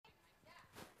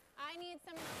need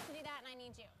someone else to do that, and I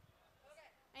need you.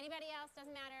 Anybody else?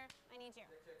 Doesn't matter. I need you.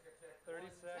 30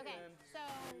 seconds. Okay, so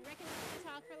Rick and I are going to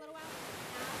talk for a little while.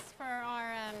 Ask for our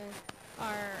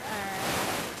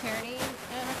charity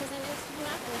representatives to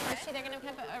come up. And the first two, they're going to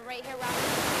come up right here, Robin.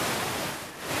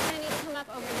 They're going to need to come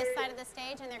up over this side of the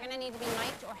stage, and they're going to need to be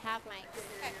mic'd or have mics.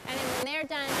 Okay. And then when they're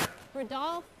done,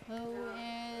 Rodolfo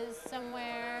is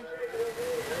somewhere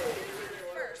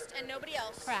first, and nobody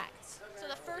else. Correct. So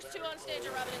the first two on stage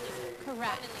are Robin and Lisa.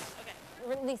 Correct.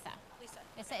 Robin and Lisa. Okay. Lisa.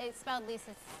 Lisa. It's spelled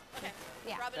Lisa. Okay.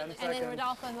 Yeah. Robin and Lisa. And then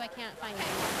Rodolfo, who I can't find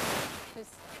anymore. Who's...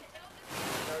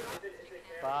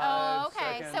 5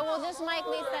 okay. seconds. So we'll just mic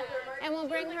Lisa, and we'll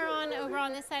bring her on over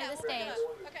on this side of the stage.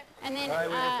 Okay. And then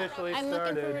I'm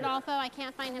looking for Rodolfo. I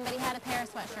can't find him, but he had a pear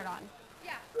sweatshirt on.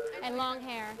 Yeah. And long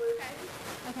hair.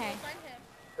 Okay.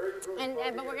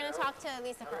 Okay. But we're gonna talk to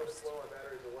Lisa first.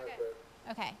 Okay.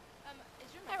 Okay.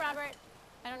 Is your Hi, Robert.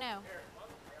 I don't know.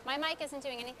 My mic isn't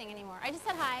doing anything anymore. I just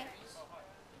said hi.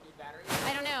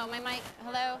 I don't know. My mic.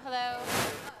 Hello. Hello.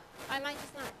 My mic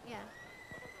is not. Yeah.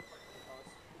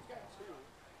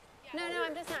 No,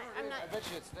 I'm just not. I'm not. I bet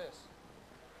you it's this.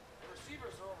 The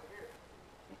receivers are over here.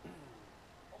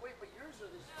 Oh wait, but yours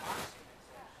are these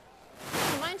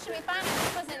boxing. Mine should be fine.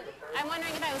 I'm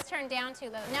wondering if I was turned down too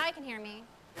low. Now I can hear me.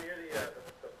 Can you hear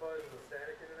the fuzz and the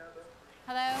static in and out though?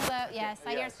 Hello. Yes,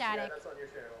 I hear static. Yeah, that's on your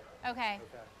channel. Okay.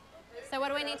 So what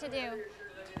do I need to do?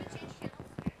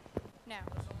 No.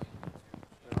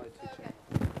 And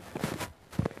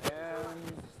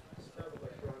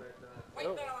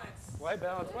White balance. white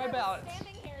balance. White balance.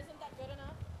 standing here, isn't that good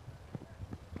enough?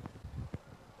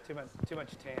 Too much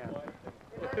tan.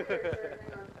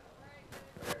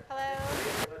 Hello.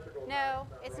 No,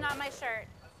 it's not my shirt.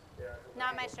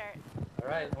 Not my shirt. All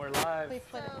right, we're live. Please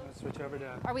put it. Let's switch over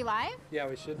to. Are we live? Yeah,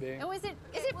 we should be. Oh, is it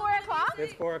 4 o'clock?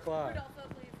 It's 4 o'clock. Rodolfo,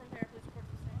 please, from here, please report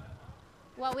to the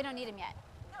stage. Well, we don't need him yet.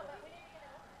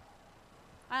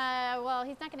 Well,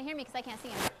 he's not going to hear me because I can't see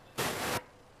him.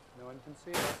 No one can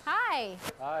see us. Hi.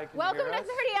 Hi, can Welcome you to hear us?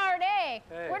 30-Hour Day.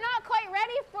 Hey. We're not quite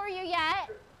ready for you yet.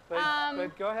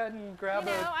 But go ahead and grab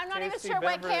You know, a I'm not even tasty sure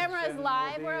what beverage camera is and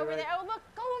live. we'll We're be over right- there. Oh, look,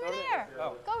 go over there.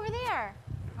 Oh, Go over there.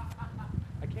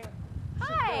 I can't.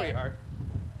 Hi. There we are.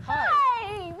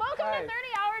 Hi. Welcome Hi. to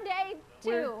 30-Hour Day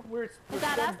 2. We're Is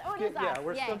that still us? Oh, it is us. Yeah,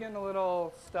 we're Yay. still getting a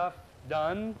little stuff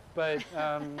done, but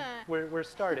we're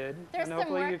started. There's and some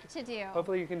hopefully work to do.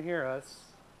 Hopefully you can hear us.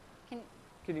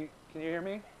 Can you hear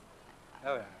me?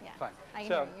 Oh yeah. Yeah. Fine. I can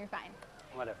So hear you. You're fine.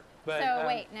 whatever. But So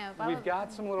wait, no. we've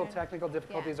got some little technical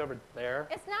difficulties over there.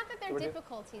 It's not that they're We're do-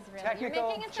 difficulties, really. Technical You're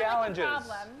making it sound challenges. like a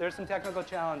problem. There's some technical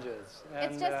challenges,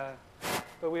 and It's just-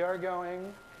 but we are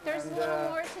going. There's and, a little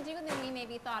more to do than we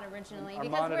maybe thought originally our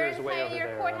because we're monitor's in way over Pioneer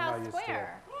there. I'm Courthouse not used to it.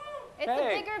 Square. It's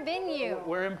Hey, a bigger venue.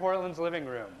 We're in Portland's living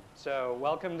room, so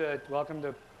welcome to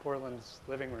Portland's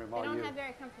living room, They all don't you have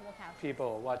very comfortable couches.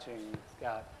 people watching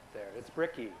out there. It's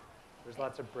bricky. There's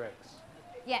lots of bricks.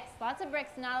 Yes, lots of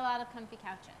bricks, not a lot of comfy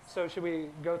couches. So should we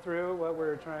go through what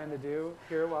we're trying to do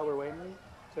here while we're waiting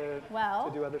to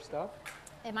do other stuff?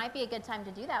 It might be a good time to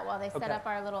do that while they set Okay. up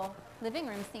our little living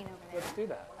room scene over there. Let's do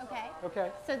that. Okay. Okay.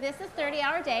 So this is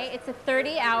 30-Hour Day. It's a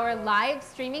 30-hour live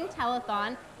streaming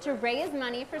telethon to raise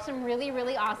money for some really,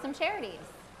 really awesome charities.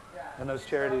 And those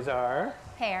charities are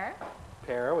PAIR,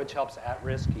 which helps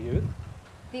at-risk youth.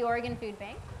 the Oregon Food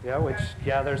Bank. Yeah, which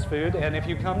gathers food. And if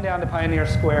you come down to Pioneer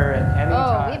Square at any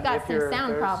time, we've got if some you're-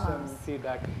 sound there's problems. some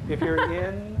feedback. If you're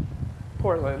in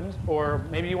Portland, or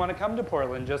maybe you want to come to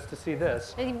Portland just to see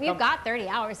this. We've got 30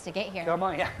 hours to get here. Come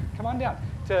on, come on down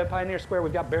to Pioneer Square.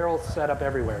 We've got barrels set up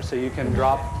everywhere, so you can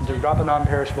drop a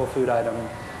non-perishable food item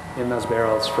in those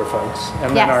barrels for folks.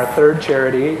 And then our third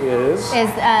charity is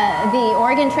the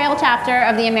Oregon Trail chapter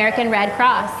of the American Red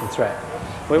Cross. That's right.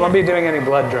 We won't be doing any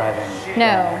blood driving.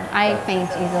 No, I faint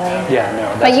easily. Yeah,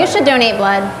 no. But you should donate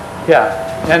blood. Yeah,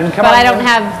 and come But on. I don't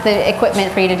have the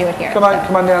equipment for you to do it here. Come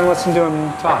on down and listen to him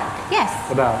talk. Yes.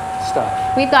 About stuff.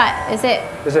 We've got, is it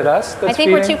us that's I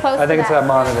think we're feeding? too close I think to it's that. that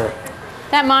monitor.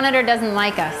 That monitor doesn't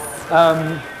like us.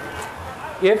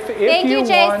 Thank you,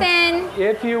 Jason.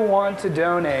 If you want to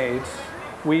donate,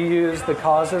 we use the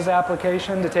causes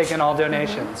application to take in all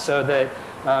donations so that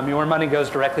your money goes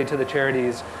directly to the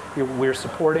charities we're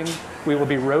supporting. We will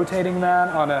be rotating that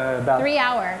on about 3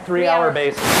 hour. 3 hour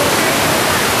basis.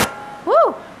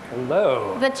 Woo!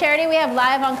 Hello. The charity we have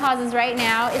live on causes right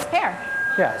now is PAIR.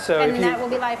 Yeah, so And if you, that will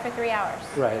be live for 3 hours.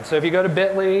 right, so if you go to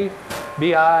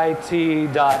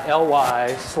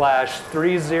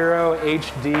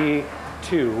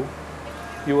bit.ly/30hd2,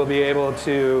 you will be able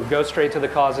to go straight to the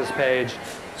causes page,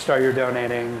 start your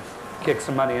donating, kick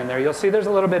some money in there. You'll see there's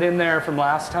a little bit in there from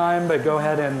last time, but go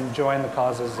ahead and join the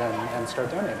causes and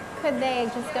start donating. Could they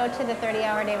just go to the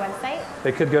 30-Hour Day website?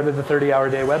 They could go to the 30-Hour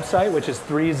Day website, which is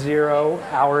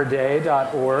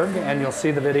 30hourday.org, and you'll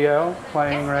see the video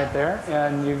playing right there.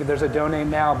 And there's a Donate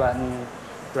Now button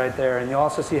right there, and you'll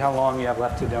also see how long you have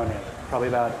left to donate. Probably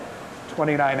about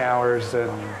 29 hours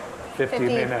and 50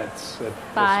 minutes at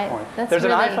this point. There's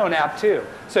an iPhone app too.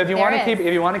 So if you want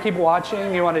to keep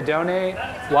watching, you want to donate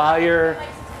while you're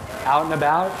out and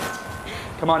about,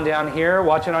 come on down here,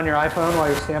 watch it on your iPhone while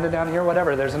you're standing down here,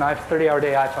 whatever. There's an 30-Hour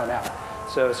Day iPhone app.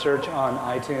 So search on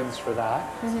iTunes for that.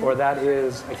 Or that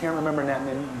is, I can't remember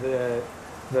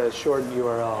the short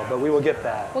URL, but we will get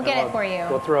that. We'll get it for you.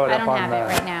 We'll throw it up on the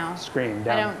right now. screen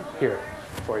down here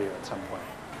for you at some point.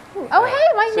 Oh, hey,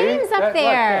 my name's up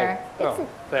there. Look, hey. Oh,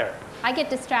 there. I get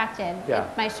distracted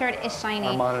if my shirt is shiny.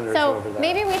 Our monitor's so over there.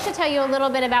 Maybe we should tell you a little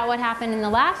bit about what happened in the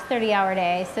last 30-hour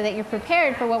day so that you're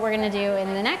prepared for what we're going to do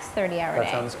in the next 30-hour day. That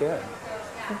sounds good.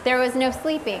 There was no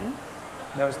sleeping.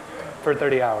 No, for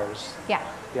 30 hours. Yeah.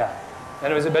 Yeah.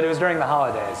 And but it was during the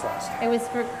holidays last time. It was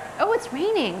for, oh, it's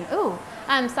raining. Ooh,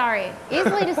 I'm sorry.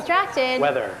 Easily distracted.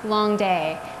 Weather. Long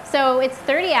day. So it's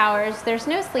 30 hours, there's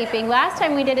no sleeping. Last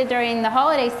time we did it during the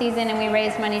holiday season and we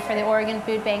raised money for the Oregon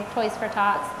Food Bank, Toys for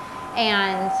Tots,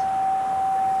 and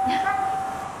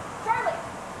Charlie!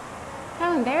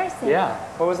 how embarrassing. Yeah.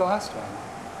 What was the last one?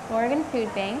 Oregon Food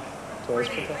Bank. Toys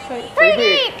for Tots. Free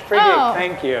Geek! Free Geek,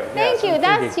 thank you. Thank you,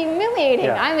 that's Geek. humiliating.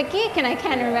 Yeah. I'm a geek and I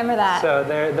can't remember that. So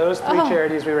those three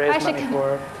charities we raised money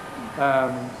for.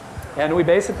 And we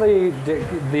basically,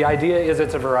 the idea is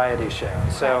it's a variety show.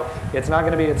 So it's not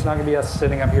going to be us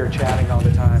sitting up here chatting all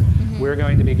the time. We're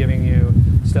going to be giving you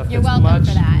stuff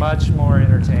that's much more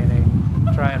entertaining.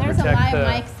 Try and There's protect a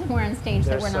live mic somewhere on stage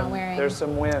that we're not wearing. There's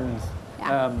some wind.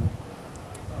 Yeah.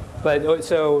 But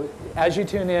so as you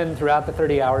tune in throughout the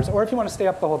 30 hours, or if you want to stay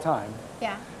up the whole time,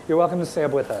 Yeah. you're welcome to stay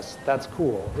up with us. That's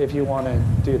cool if you want to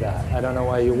do that. I don't know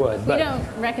why you would. We don't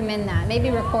recommend that. Maybe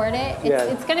record it.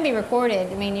 It's going to be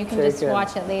recorded. I mean, you can just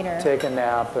watch it later. Take a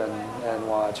nap and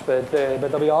watch. But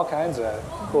there'll be all kinds of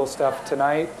cool stuff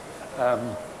tonight.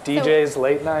 DJs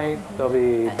late night. There'll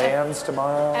be bands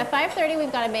tomorrow. At 5:30,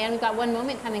 we've got a band. We've got One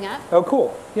Moment coming up. Oh,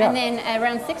 cool. Yeah. And then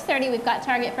around 6:30, we've got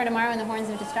Target for Tomorrow and the Horns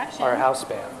of Destruction. Our house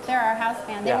band. They're our house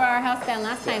band. They were our house band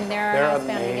last time. They're our house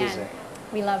band again.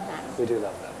 We love them. We do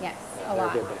love them. Yes, Yeah, a they're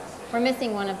lot. good bands. We're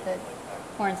missing one of the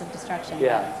Horns of Destruction.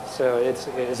 Yeah. So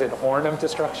is it Horn of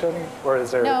Destruction, or is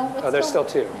there? No. Oh, there's still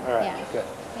two. All right. Yeah. Good.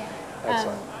 Yeah.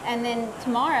 Excellent. And then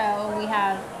tomorrow we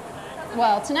have.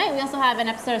 Well, tonight we also have an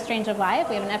episode of Strange of Life.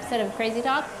 We have an episode of Crazy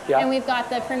Talk. Yeah. And we've got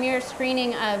the premiere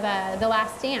screening of The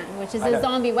Last Stand, which is a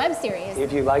zombie web series.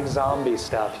 If you like zombie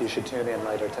stuff, you should tune in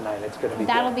later tonight. It's going to be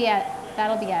That'll good. be at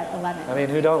 11. I mean,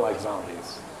 who don't like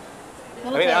zombies?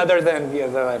 Little I mean, kids. other than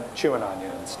the chewing on you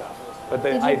and stuff. But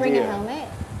the Did you idea. bring a helmet?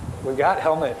 We got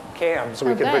helmet cams so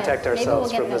we can good. protect Maybe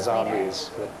ourselves we'll get from the those later.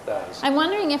 zombies with those. I'm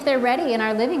wondering if they're ready in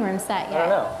our living room set yet. I don't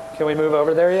know. Can we move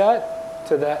over there yet?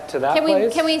 To that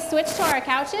place? Can we switch to our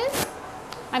couches?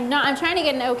 I'm trying to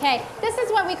get an okay. This is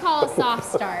what we call a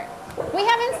soft start. We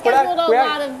haven't scheduled a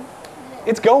lot of.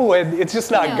 It's going. It's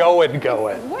just not going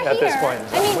We're at here. this point.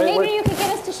 I mean, maybe you could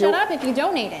get us to shut up if you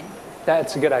donated.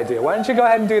 That's a good idea. Why don't you go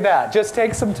ahead and do that? Just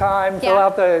take some time, fill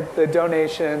out the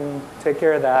donation, take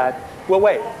care of that. We'll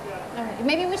wait. Okay.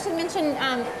 Maybe we should mention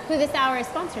who this hour is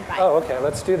sponsored by. Oh, okay.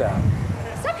 Let's do that.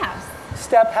 Step House.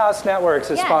 Step House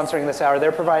Networks is Yes. sponsoring this hour.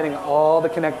 They're providing all the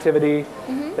connectivity.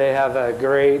 They have a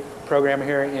great program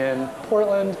here in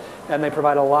Portland, and they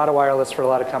provide a lot of wireless for a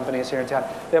lot of companies here in town.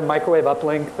 They have microwave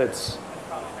uplink that's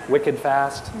wicked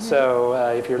fast. So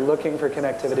if you're looking for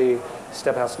connectivity,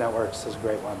 Step House Networks is a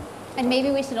great one. And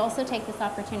maybe we should also take this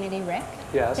opportunity, Rick,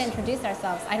 Yes. to introduce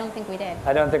ourselves. I don't think we did.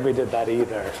 I don't think we did that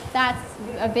either. That's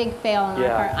a big fail on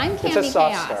our part. I'm It's a Cami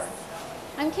soft Chaos. start.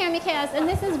 I'm Cami Chaos, and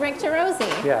this is Rick Tarosi.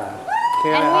 Yeah.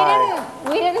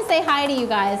 And we didn't say hi to you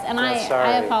guys, and I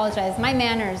sorry. apologize. My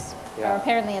manners Yeah. are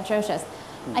apparently atrocious.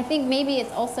 I think maybe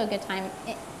it's also a good time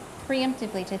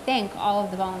preemptively to thank all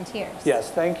of the volunteers. Yes,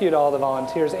 thank you to all the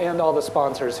volunteers and all the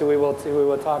sponsors who we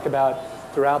will talk about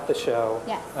throughout the show.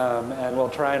 Yes. And we'll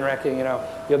try and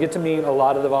you'll get to meet a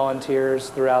lot of the volunteers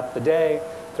throughout the day,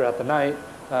 throughout the night,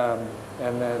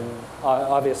 and then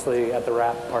obviously at the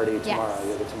wrap party tomorrow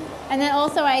you'll get to meet them. And then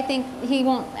also, I think he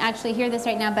won't actually hear this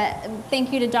right now, but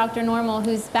thank you to Dr. Normal,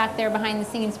 who's back there behind the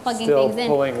scenes plugging Still things in.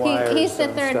 pulling wires He's the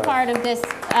and third stuff. part of this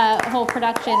whole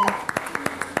production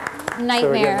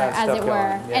nightmare, that as stuff it were.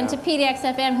 going, yeah. And to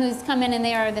PDXFM, who's come in and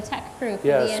they are the tech crew. For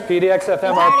Yes, the PDXFM,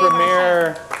 entirety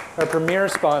of our premier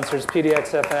sponsors,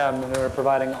 PDXFM, and they're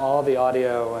providing all the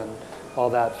audio all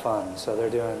that fun. So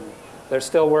they're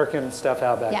still working stuff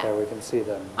out back Yeah. there. We can see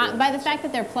them. By the fact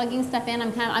that they're plugging stuff in,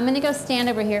 I'm going to go stand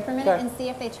over here for a minute Okay. and see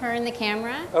if they turn the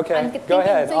camera. Okay, I'm go thinking-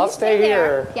 ahead. so I'll you stay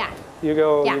there. here. Yeah. You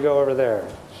go Yeah. over there.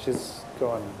 She's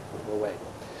going, we'll wait.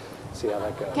 See how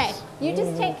that goes. Okay. You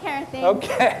just take care of things.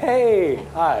 Okay.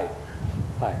 Hi.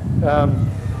 Hi.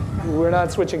 We're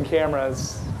not switching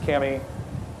cameras, Cami.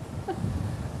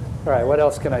 All right, what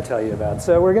else can I tell you about?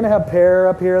 So we're going to have Pear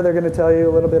up here. They're going to tell you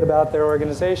a little bit about their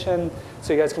organization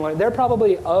so you guys can learn. They're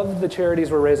probably, of the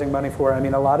charities we're raising money for, I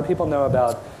mean, a lot of people know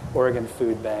about Oregon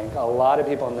Food Bank. A lot of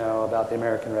people know about the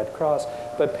American Red Cross.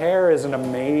 But Pear is an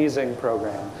amazing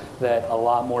program that a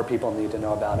lot more people need to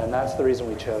know about. And that's the reason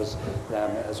we chose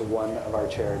them as one of our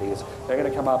charities. They're going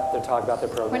to come up, they'll talk about their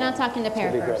program. We're not talking to It's Pear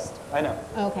gonna be great. first. I know.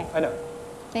 Okay. I know.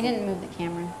 They didn't move the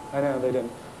camera. I know they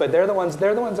didn't. But they're the ones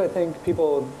I think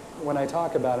people, when I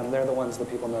talk about them, they're the ones that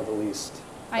people know the least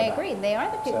I about. agree. They are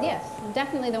the people, So- yes,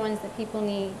 definitely the ones that people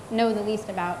know the least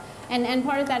about. And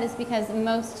part of that is because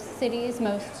most cities,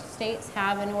 most states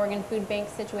have an Oregon Food Bank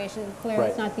situation. Clearly,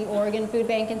 it's Right. not the Oregon Food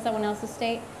Bank in someone else's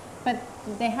state, but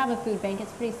they have a food bank.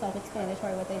 It's pretty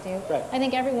self-explanatory what they do. Right. I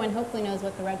think everyone hopefully knows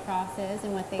what the Red Cross is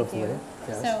and what they Hopefully, do.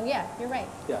 yes. So yeah, you're right.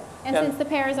 Yeah. And since the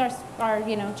Pear is our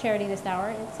charity this hour,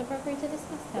 it's appropriate to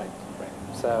discuss that. Right.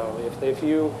 So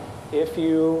if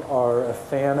you are a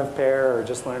fan of Pear or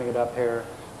just learning about Pear,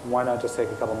 why not just take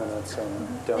a couple minutes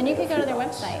and donate? And you a could go few to their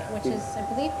bucks. website, which is, I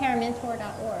believe,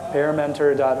 pairmentor.org.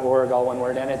 Pearmentor.org, all one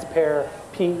word, and it's Pear,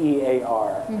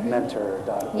 P-E-A-R,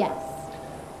 mentor.org. Yes.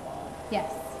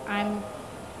 Yes. I'm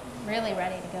really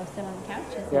ready to go sit on the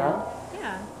couches Yeah? now.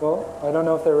 Yeah. Well, I don't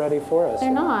know if they're ready for us. They're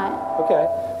not.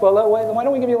 Okay. Well, why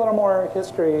don't we give you a little more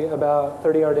history about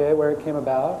 30-Hour Day, where it came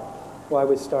about, why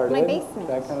we started. My basement.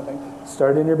 That kind of thing.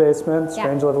 Started in your basement, Yeah.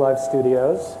 Strange Love Live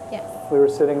Studios. Yes. We were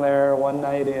sitting there one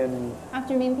night in,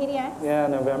 Afternoon PDX?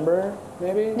 November,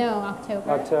 maybe? No, October.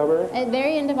 October? At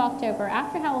very end of October,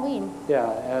 after Halloween. Yeah,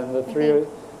 and the three,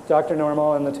 Dr.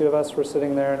 Normal and the two of us were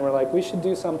sitting there and we're like, we should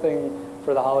do something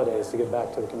for the holidays to give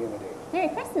back to the community. Merry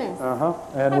Christmas. Uh-huh.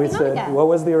 And Happy we said, Hanukkah. what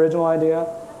was the original idea?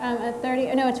 A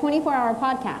 24-hour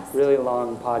podcast, Really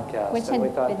long podcast. which and had we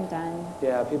thought, been done.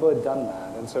 yeah, people had done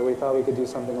that. And so we thought we could do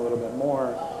something a little bit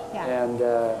more. Yeah. And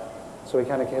so we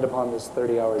kind of hit upon this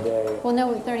 30-hour day, Well,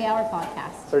 no, 30-hour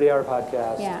podcast. 30-hour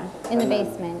podcast. Yeah, in the And then-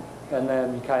 basement. And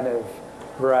then kind of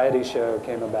variety show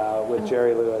came about with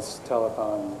Jerry Lewis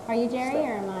telethon. Are you Jerry stuff.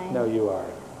 or am I? No, you are.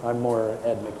 I'm more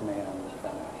Ed McMahon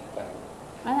kind of thing.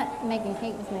 I thought Megan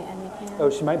Kate was my Ed McMahon. Oh,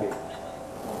 she might be.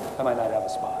 I might not have a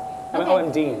spot. Okay. Oh,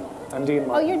 I'm Dean. I'm Dean Oh,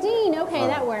 Martin. you're Dean. Okay, Oh,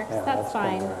 that works. yeah, that's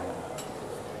fine. fine. All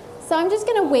right. So I'm just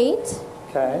going to wait.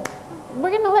 Okay.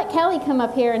 We're going to let Kelly come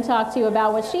up here and talk to you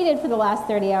about what she did for the last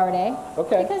 30-hour day.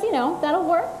 Okay. Because, that'll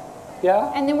work.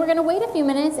 Yeah? And then we're going to wait a few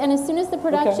minutes, and as soon as the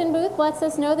production booth lets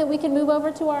us know that we can move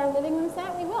over to our living room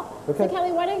set, we will. Okay. So,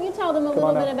 Kelly, why don't you tell them a Come little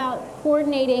on bit up. about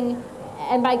coordinating,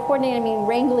 and by coordinating I mean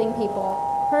wrangling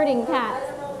people, herding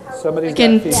cats. Somebody's I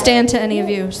can got feet. stand to any of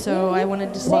you, so I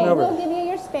wanted to Come on say. over. We'll give you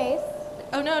your space.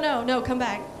 Oh, no, come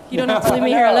back. You don't have to leave me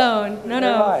here alone. No.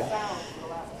 Never mind.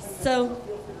 So,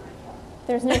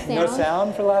 There's no sound. No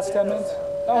sound for the last 10 minutes?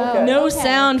 Oh, okay. no Okay.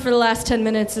 sound for the last 10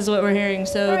 minutes is what we're hearing.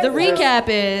 So, the Alright. recap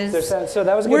There's is sound. So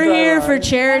that was a good we're dry here run. for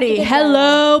charity. That's a good dry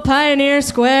Hello, Pioneer All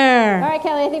Square. right,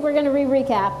 Kelly, I think we're going to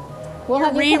recap. We'll You're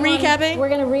have you come on- re-recapping? We're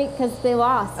going to because they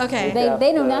lost. Okay. They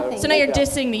know Recap, nothing. So now you're Recap.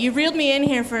 dissing me. You reeled me in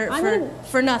here for nothing. I'm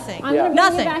Yeah. going to bring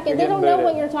Nothing. you back in. You're They don't getting know booted.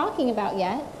 what you're talking about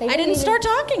yet. They I don't didn't even- start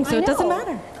talking, so I it doesn't know.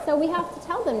 matter. So we have to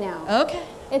tell them now. Okay.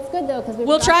 It's good though because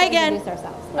We'll try again. Introduce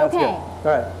ourselves. That's Okay. good.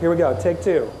 All right, here we go. Take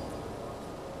two.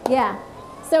 Yeah.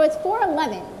 So it's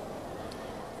 4:11.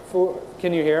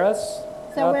 Can you hear us?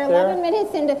 So out we're there? 11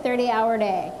 minutes into 30-hour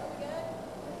day.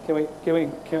 Are they Can we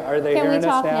hearing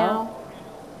talk us now?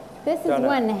 This is Don't know.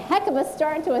 one heck of a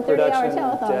start to a 30-hour Production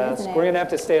telethon, desk. isn't it? We're going to have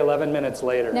to stay 11 minutes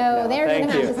later. No, now. they're going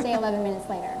Thank to have you. to stay 11 minutes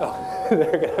later.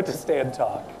 They're going to have to stay and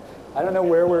talk. I don't know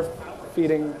where we're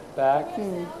feeding back.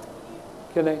 Hmm.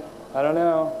 Can they? I don't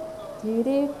know. Do,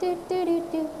 do, do, do, do,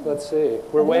 do. Let's see.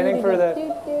 We're waiting for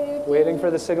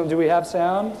the signal. Do we have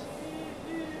sound?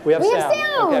 We have We have sound.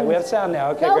 sound. Okay, we have sound now.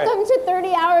 Okay, great. Welcome to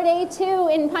 30-hour day 2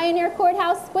 in Pioneer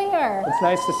Courthouse Square. It's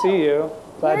nice to see you.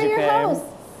 Glad We're you your came. hosts,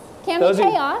 Cami Those of,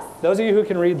 Chaos. those of you who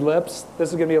can read lips, this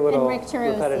is going to be a little Rick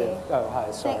Tarosi. repetitive. Oh,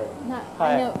 hi, sorry. I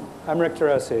Hi, know. I'm Rick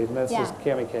Tarosi, and this Yeah. is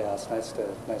Cami Chaos. Nice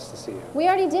to see you. We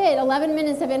already did 11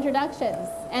 minutes of introductions,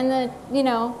 and the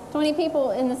 20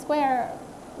 people in the square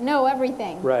know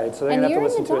everything. Right, so they're And going to you're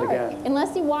have to in listen the to it dark. again.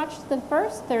 Unless you watched the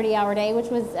first 30-hour day, which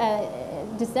was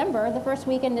December, the first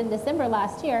weekend in December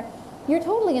last year, you're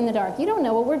totally in the dark. You don't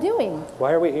know what we're doing.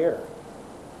 Why are we here?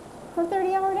 for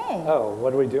 30-hour day. Oh,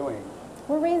 what are we doing?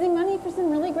 We're raising money for some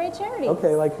really great charities.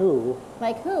 Okay, like who?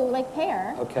 Like who? Like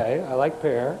PAIR Okay, I like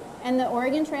PAIR. and the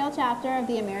Oregon Trail chapter of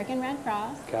the American Red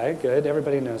Cross Okay, good.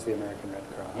 Everybody knows the American Red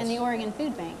Cross. and the Oregon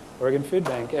Food Bank. Oregon Food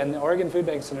Bank. And the Oregon Food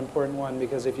Bank's an important one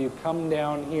because if you come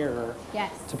down here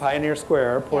Yes. to Pioneer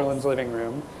Square, Portland's living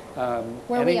room,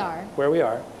 Where we are. Where we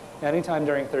are, anytime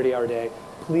during 30-hour day,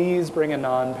 please bring a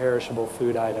non-perishable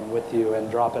food item with you and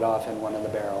drop it off in one of the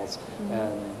barrels.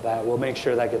 And that we'll make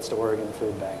sure that gets to Oregon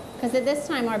Food Bank. Because at this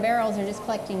time, our barrels are just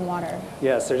collecting water.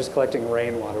 Yes, they're just collecting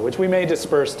rainwater, which we may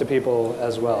disperse to people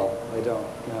as well. I don't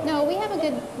know. No, we have a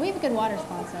good water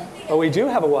sponsor. Oh, we do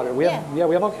have a water. We have, Yeah.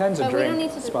 we have all kinds of But we drink don't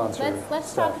need to. sponsor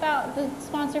Let's stuff. talk about the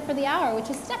sponsor for the hour, which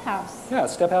is Step House. Yeah,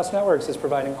 Step House Networks is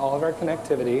providing all of our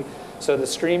connectivity. So the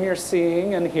stream you're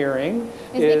seeing and hearing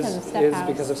Is because of Step House.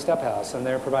 because of Step House, and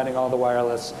they're providing all the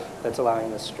wireless that's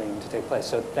allowing this stream to take place.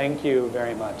 So thank you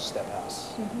very much, Step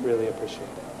House. Really appreciate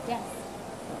it. Yes.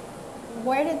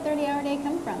 Where did 30-hour day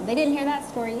come from? They didn't hear that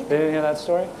story either. They didn't hear that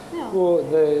story? No. Well,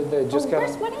 they just got.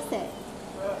 What is it?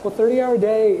 Well, 30-hour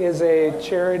day is a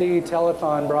charity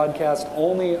telethon broadcast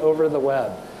only over the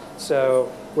web.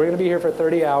 So we're going to be here for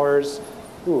 30 hours.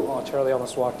 Ooh, oh, Charlie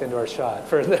almost walked into our shot.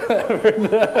 Nobody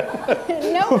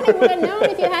would have known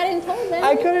if you hadn't told them.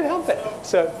 I couldn't help it.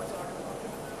 So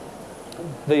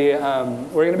we're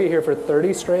going to be here for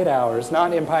 30 straight hours,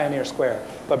 not in Pioneer Square,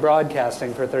 but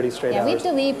broadcasting for 30 straight Yeah, we hours.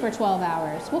 have to leave for 12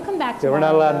 hours. We'll come back to Yeah, we're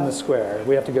not allowed in the square.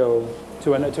 We have to go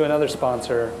to another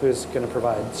sponsor who's going to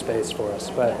provide space for us.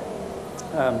 But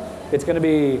it's going to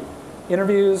be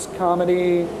interviews,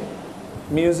 comedy,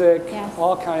 music, Yes.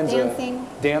 all kinds Dancing.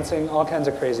 of dancing, all kinds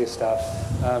of crazy stuff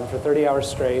for 30 hours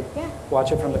straight. Yeah.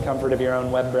 Watch it from the comfort of your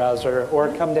own web browser,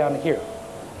 or come down here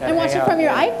And watch hang it out from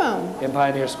your in- iPhone. in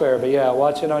Pioneer Square. But yeah,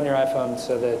 watch it on your iPhone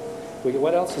so that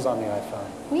what else is on the iPhone?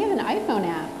 We have an iPhone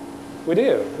app. We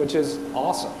do, which is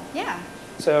awesome. Yeah.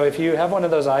 So if you have one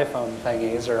of those iPhone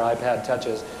thingies or iPad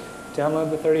touches, download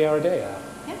the 30-hour day app.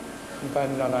 Yeah. You can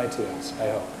find it on iTunes, I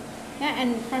hope. Yeah,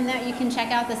 and from that you can check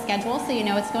out the schedule so you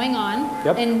know what's going on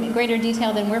Yep. in greater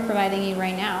detail than we're providing you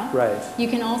right now. Right. You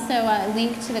can also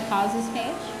link to the causes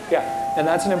page. Yeah, and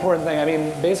that's an important thing. I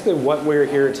mean, basically what we're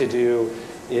here to do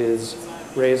is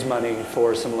raise money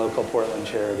for some local Portland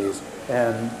charities.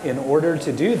 And in order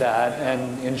to do that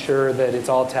and ensure that it's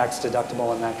all tax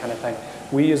deductible and that kind of thing,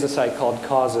 we use a site called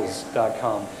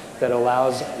causes.com that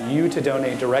allows you to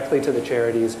donate directly to the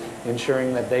charities,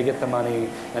 ensuring that they get the money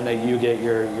and that you get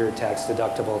your tax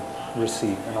deductible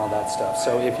receipt and all that stuff.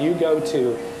 So if you go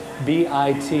to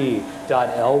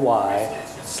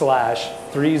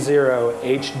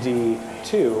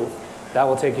bit.ly/30HD2, that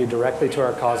will take you directly to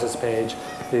our causes page.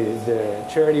 The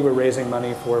charity we're raising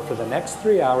money for the next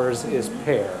 3 hours is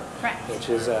PAIR, Correct. which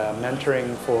is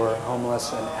mentoring for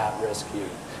homeless and at-risk youth.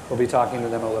 We'll be talking to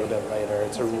them a little bit later.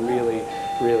 It's a really,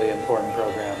 really important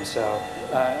program. So,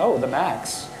 oh, the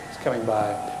Max is coming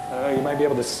by. You might be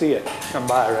able to see it come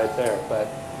by right there, but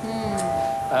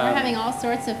We're having all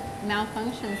sorts of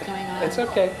malfunctions going on. it's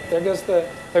okay. There goes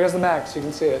the Max. You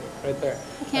can see it right there.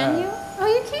 Can you? Oh,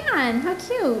 you can. How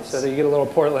cute. So that you get a little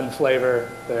Portland flavor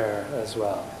there as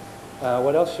well.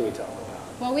 What else should we tell them about?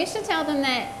 Well, we should tell them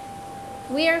that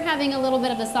we are having a little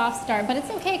bit of a soft start, but it's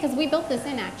okay because we built this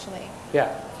in actually.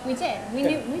 Yeah. We did. We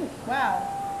knew. Wow.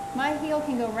 My heel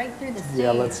can go right through the stage. Yeah,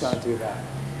 let's not do that.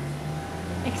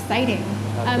 Exciting.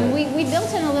 Okay. We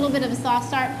built in a little bit of a soft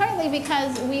start, partly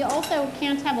because we also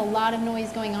can't have a lot of noise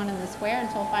going on in the square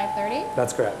until 5:30.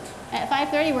 That's correct. At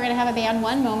 5:30, we're going to have a band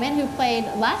One Moment who played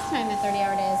last time at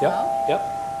 30-hour day as Yep. well. Yep.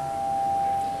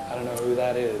 I don't know who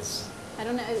that is. I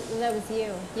don't know. That was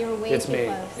you. You were way It's too me.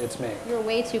 close. It's me. You were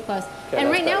way too close. Okay, And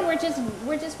that's right now better.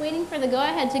 we're just waiting for the go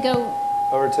ahead to go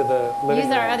Over to the living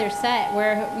use our room. other set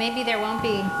where maybe there won't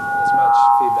be. As much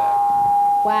feedback.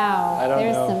 Wow. I don't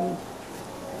there's know.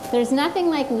 There's nothing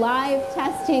like live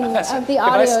testing of the If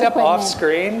audio I step equipment. off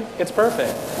screen, it's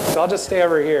perfect. So I'll just stay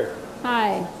over here.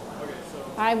 Hi.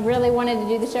 I really wanted to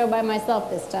do the show by myself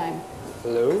this time,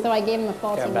 Hello. so I gave him a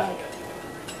faulty Okay, I'm mic. back.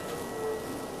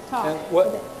 Talk. And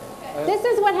what? This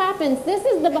is what happens. This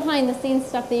is the behind-the-scenes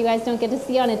stuff that you guys don't get to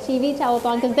see on a TV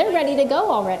telethon because they're ready to go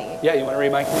already. Yeah, you want to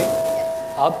remind me?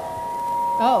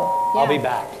 Oh, yeah. I'll be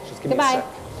back. Just give me a Goodbye. sec.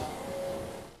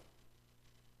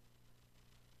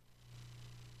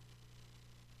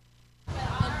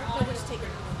 We'll just take it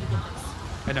when you get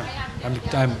this. I know.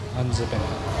 I'm unzipping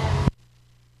it.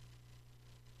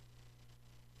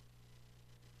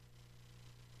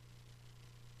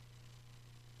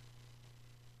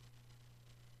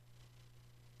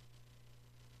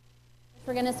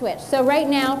 we're going to switch. So right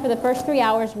now, for the first 3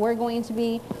 hours, we're going to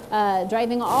be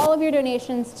driving all of your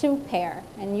donations to Pair.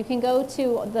 And you can go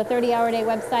to the 30-Hour Day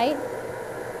website.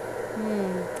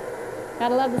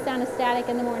 Gotta love the sound of static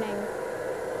in the morning.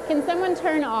 Can someone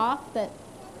turn off the...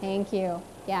 Thank you.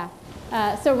 Yeah.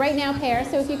 So right now, Pair.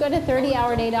 So if you go to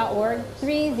 30hourday.org,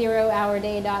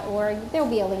 30hourday.org, there'll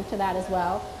be a link to that as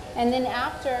well. And then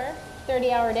after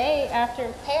 30-Hour Day,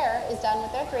 after Pair is done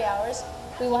with their 3 hours,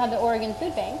 we will have the Oregon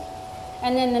Food Bank.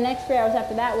 And then the next 3 hours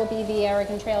after that will be the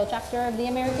Oregon Trail chapter of the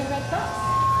American Red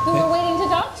Cross, who we're waiting to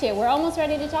talk to. We're almost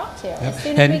ready to talk to as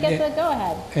soon as we get the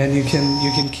go-ahead. And you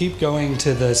can keep going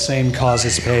to the same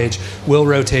causes page. We'll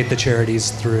rotate the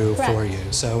charities through for you.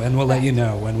 So, and we'll let you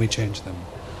know when we change them.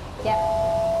 Yep.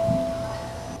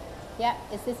 Yep.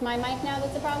 Is this my mic now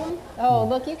that's a problem? Oh,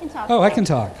 look, you can talk. Oh, I can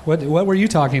talk. What were you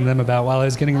talking to them about while I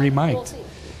was getting remiked?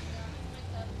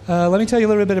 Let me tell you a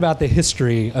little bit about the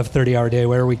history of 30-Hour Day,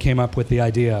 where we came up with the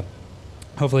idea.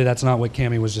 Hopefully that's not what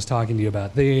Cammie was just talking to you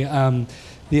about. The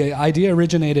idea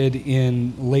originated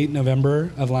in late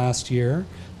November of last year.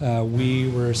 We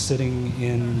were sitting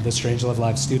in the Strange Love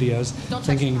Live studios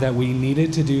thinking that we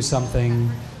needed to do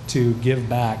something to give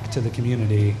back to the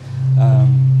community.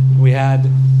 We had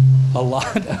a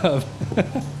lot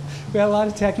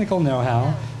of technical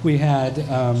know-how. We had,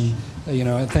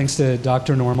 thanks to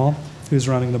Dr. Normal, who's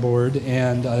running the board,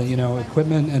 and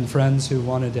equipment and friends who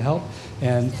wanted to help.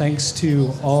 And thanks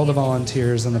to all the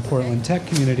volunteers in the Portland tech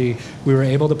community, we were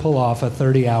able to pull off a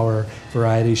 30-hour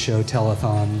variety show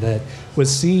telethon that was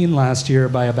seen last year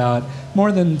by about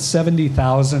more than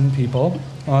 70,000 people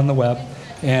on the web,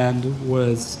 and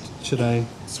was, should I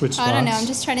switch spots? I don't know, I'm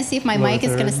just trying to see if my mic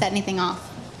is going to set anything off.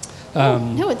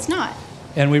 No, it's not.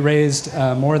 And we raised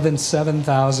more than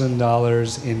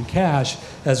 $7,000 in cash,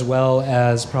 as well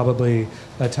as probably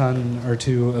a ton or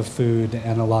two of food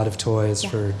and a lot of toys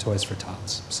for Toys for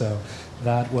Tots. So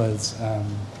that was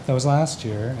last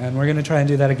year, and we're going to try and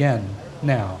do that again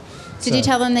now. Did you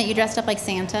tell them that you dressed up like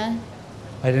Santa?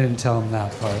 I didn't tell them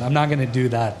that part. I'm not going to do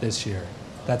that this year.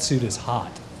 That suit is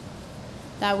hot.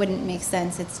 That wouldn't make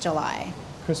sense. It's July.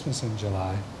 Christmas in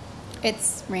July.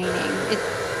 It's raining.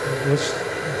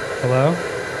 Hello?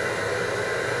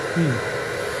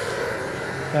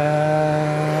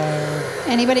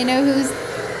 Anybody know who's...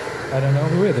 I don't know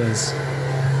who it is.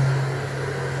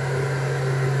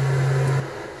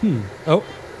 Oh.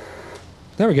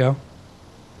 There we go.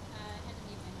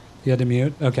 You had to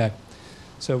mute? Okay.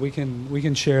 So we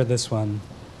can share this one.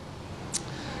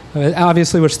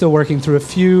 Obviously, we're still working through a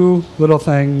few little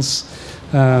things.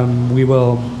 We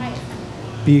will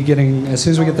be getting, as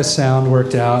soon as we get the sound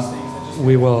worked out,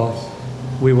 we will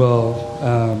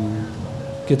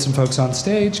get some folks on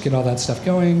stage, get all that stuff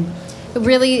going.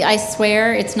 Really, I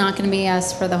swear, it's not going to be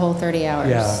us for the whole 30 hours.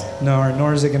 Yeah,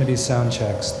 nor is it going to be sound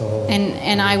checks the whole.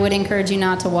 And I would encourage you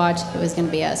not to watch if it was going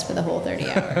to be us for the whole 30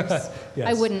 hours. Yes.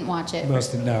 I wouldn't watch it.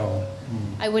 No.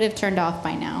 I would have turned off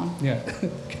by now. Yeah.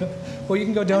 Well, you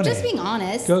can go donate. I'm just being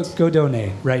honest. Go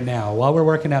donate right now while we're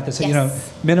working out this.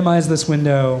 Yes. Minimize this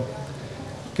window.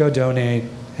 Go donate.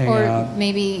 Hang out. Or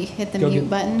maybe hit the mute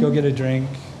button. Go get a drink.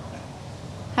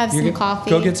 Have some coffee.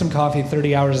 Go get some coffee.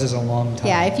 30 hours is a long time.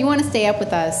 Yeah, if you want to stay up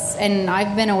with us, and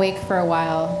I've been awake for a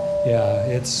while. Yeah,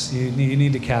 you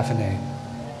need to caffeinate,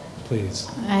 please.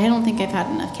 I don't think I've had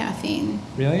enough caffeine.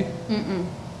 Really? Mm-mm.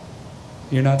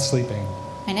 You're not sleeping.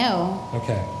 I know.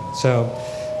 Okay, so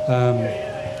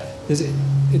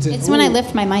It's when I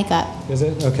lift my mic up. Is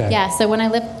it? Okay. Yeah, so when I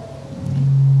lift...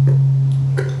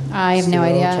 I have no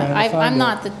idea. I'm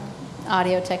not the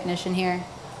audio technician here.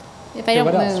 If I don't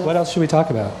move. What else should we talk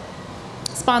about?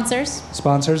 Sponsors.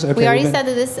 Sponsors. Okay. We already said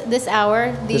that this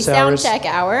hour, the sound check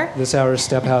hour. This hour is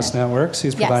Step House Networks,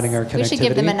 who's providing our connectivity. We should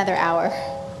give them another hour.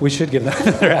 We should give them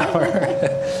another hour.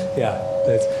 Yeah.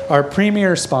 Our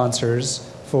premier sponsors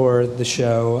for the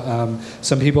show.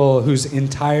 Some people whose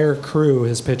entire crew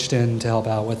has pitched in to help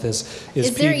out with this.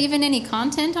 Is there even any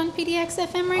content on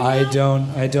PDX-FM right now?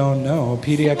 I don't know.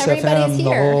 PDX-FM,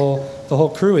 the whole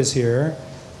crew is here.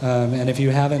 And if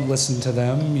you haven't listened to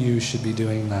them, you should be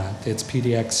doing that. It's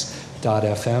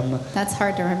pdx.fm. That's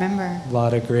hard to remember. A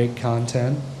lot of great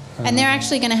content. And they're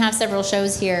actually going to have several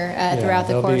shows here throughout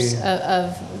the course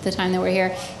of the time that we're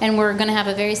here. And we're going to have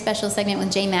a very special segment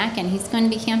with Jay Mack, and he's going to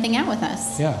be camping out with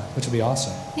us. Yeah, which will be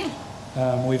awesome. Yeah.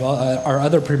 Our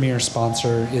other premier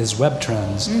sponsor is Web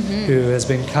Trends, who has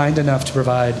been kind enough to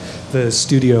provide the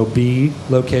Studio B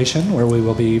location, where we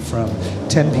will be from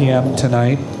 10 p.m.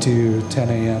 tonight to 10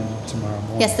 a.m. tomorrow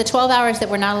morning. Yes, the 12 hours that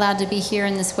we're not allowed to be here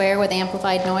in the square with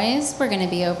amplified noise, we're going to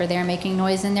be over there making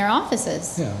noise in their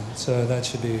offices. Yeah, so that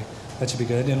should be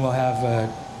good, and we'll have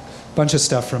bunch of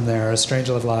stuff from there. A Strange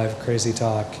Love Live, Crazy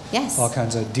Talk. Yes. All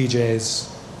kinds of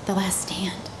DJs. The Last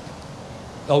Stand.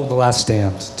 Oh, The Last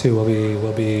Stand too.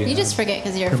 Will be. You just forget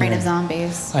because you're afraid of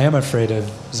zombies. I am afraid of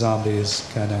zombies,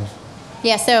 kind of.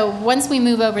 Yeah. So once we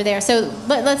move over there, so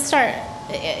let's start.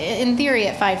 In theory,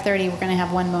 at 5:30, we're going to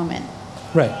have one moment,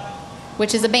 Right.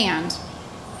 which is a band.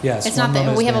 Yes. It's not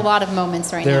that we have a lot of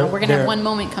moments right now. We're going to have one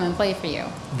moment come and play for you.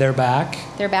 They're back.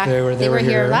 They're back. They were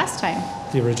here last time.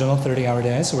 The original 30-hour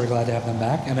day, so we're glad to have them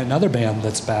back. And another band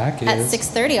that's back is... At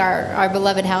 6:30, our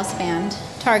beloved house band,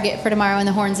 Target for Tomorrow and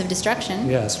the Horns of Destruction.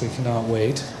 Yes, we cannot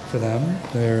wait for them.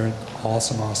 They're an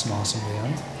awesome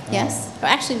band. Yes.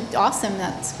 Actually, awesome.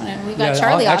 That's when we've got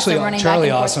Charlie Awesome running Charlie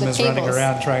back and Awesome forth is with running cables.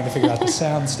 around trying to figure out the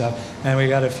sound stuff, and we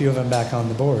got a few of them back on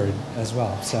the board as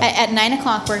well. So. At 9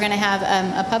 o'clock, we're going to have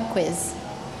a pub quiz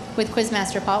with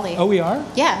Quizmaster Polly. Oh, we are?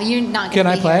 Yeah, you're not going to Can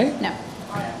I be play? Here. No.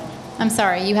 I'm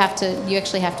sorry. You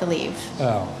actually have to leave.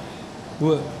 Oh.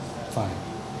 Fine.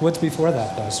 What's before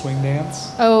that, though? Swing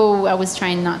dance? Oh, I was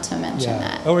trying not to mention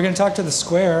that. Oh, we're going to talk to the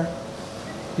Square.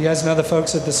 You guys know the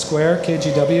folks at the Square,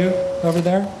 KGW, over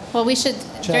there? Well, we should,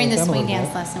 during the with them a swing little dance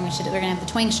bit. lesson, we're going to have the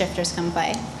twang shifters come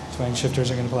play. Twang shifters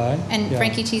are going to play? And Yeah.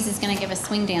 Frankie Cheese is going to give us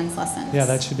swing dance lessons. Yeah,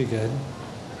 that should be good.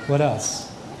 What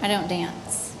else? I don't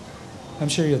dance. I'm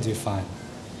sure you'll do fine.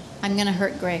 I'm going to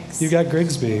hurt Griggs. You got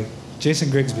Grigsby.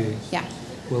 Jason Grigsby Yeah.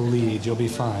 will lead. You'll be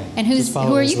fine. And Just follow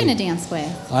who are his you going to lead. dance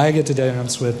with? I get to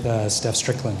dance with Steph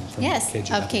Strickland from Yes,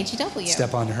 KGW. of KGW.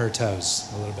 Step on her toes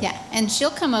a little bit. Yeah, and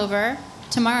she'll come over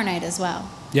tomorrow night as well.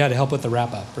 Yeah, to help with the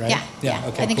wrap up, right? Yeah.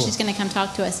 Okay, I think cool. she's going to come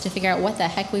talk to us to figure out what the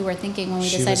heck we were thinking when we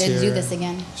She was decided to do here- this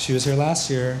again. She was here last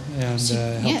year and helped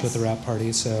yes. with the wrap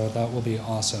party, so that will be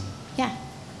awesome. Yeah.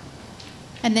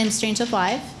 And then Strange Love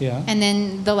Live. Yeah. And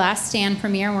then the Last Stand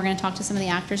premiere, and we're going to talk to some of the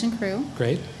actors and crew.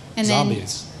 Great. And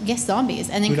Zombies. Then, yes, zombies.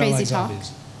 And then Who don't Crazy like Talk.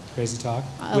 zombies? Crazy Talk.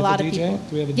 A With lot a of DJ? people.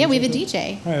 Do we have a DJ? Yeah, we have a for- DJ. All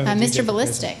right, we have a DJ Mr. for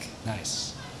Ballistic. Crazy.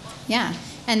 Nice. Yeah.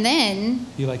 And then,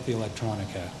 You like the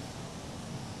electronica,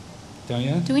 don't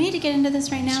you? do we need to get into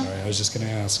this right now? Sorry, I was just going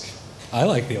to ask. I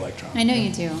like the electronica. I know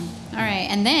you do. All right.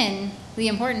 And then the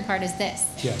important part is this.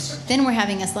 Yes. Then we're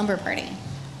having a slumber party.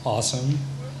 Awesome.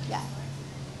 Yeah.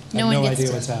 I have no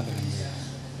idea what's happening.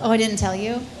 Oh, I didn't tell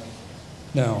you?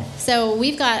 No. So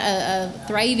we've got a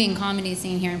thriving comedy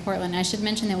scene here in Portland. I should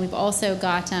mention that we've also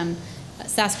got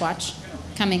Sasquatch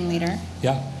coming later.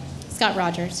 Yeah. Scott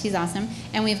Rogers, he's awesome.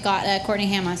 And we've got Courtney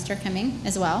Hammaster coming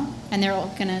as well. And they're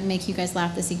all going to make you guys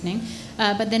laugh this evening.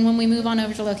 But then when we move on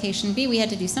over to location B, we had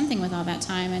to do something with all that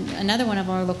time. And another one of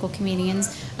our local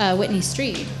comedians, Whitney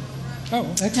Street, Oh,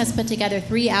 excellent. has put together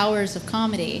 3 hours of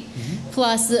comedy,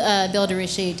 plus Bill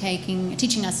DeRishi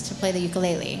teaching us to play the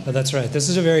ukulele. Oh, that's right. This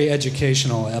is a very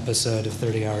educational episode of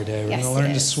 30-Hour Day. We're Yes, going to learn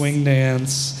it to is. swing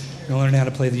dance. We're going to learn how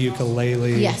to play the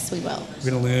ukulele. Yes, we will.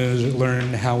 We're going to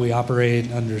learn how we operate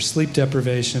under sleep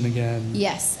deprivation again.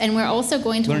 Yes, and we're also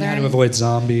going to Learn how to avoid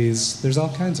zombies. There's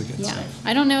all kinds of good Yeah, stuff.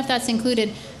 I don't know if that's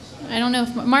included. I don't know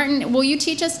if Martin, will you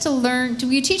teach us to learn?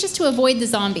 Will you teach us to avoid the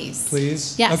zombies?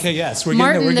 Please? Yes. Okay, yes.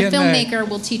 Martin, we're the getting filmmaker,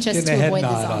 will teach us getting to a head avoid the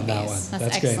nod zombies. on that one.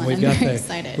 That's great. excellent. We've I'm got very the,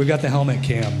 excited. We've got the helmet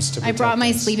cams to I protect brought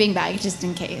my us. sleeping bag just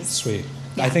in case. Sweet.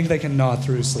 Yeah. I think they can gnaw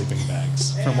through sleeping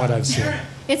bags, from what I've seen.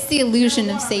 It's the illusion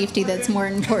of safety that's more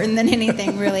important than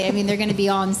anything, really. I mean, they're going to be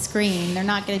on screen. They're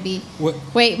not going to be. What-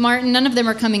 Wait, Martin, none of them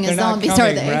are coming as They're not zombies,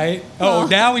 coming, are they? right? Oh,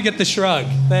 now we get the shrug.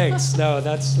 Thanks. No,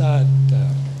 that's not.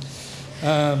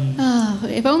 Oh,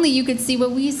 if only you could see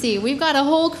what we see. We've got a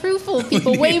whole crew full of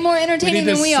people, way more entertaining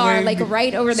need to than we are, swing- like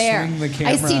right over there. swing the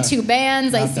I see camera 2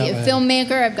 bands. I not see a that way.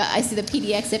 filmmaker. I see the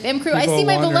PDXFM crew. I People see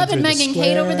my wandering beloved through the Megan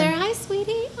Kate over square. there. Hi,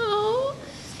 sweetie. Oh.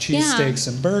 Cheesesteaks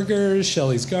and burgers,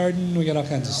 Shelley's Garden. We got all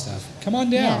kinds of stuff. Come on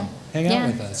down. Yeah. Hang Yeah. out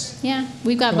with us. Yeah,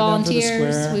 we've got Come on down to the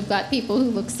volunteers. square. We've got people who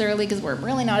look surly because we're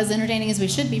really not as entertaining as we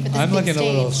should be for this I'm big looking stage.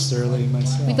 a little surly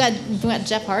myself. We've got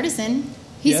Jeff Hardison.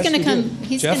 He's Yes, gonna we come. do.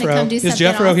 He's Jeffro. gonna come do something Is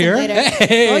Jeffro awesome here? later.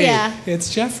 Hey, Oh yeah,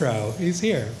 it's Jeffro. He's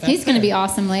here. he's gonna That's be it.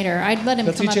 awesome later. I'd let him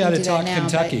He'll come teach up you how and to do talk that now.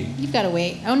 Kentucky. But you've got to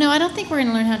wait. Oh no, I don't think we're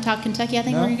gonna learn how to talk Kentucky. I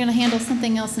think No? we're gonna handle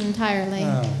something else entirely.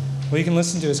 Oh. Well, you can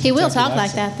listen to his He will Kentucky talk like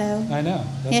accent. that though. I know.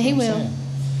 That's Yeah, he what I'm will. saying.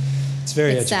 It's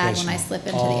very It's sad educational. when I slip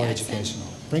into all the accent. educational.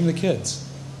 Bring the kids.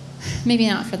 Maybe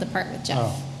not for the part with Jeff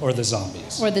Oh, or the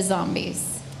zombies. or the zombies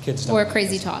Kids don't or like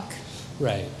Crazy this. Talk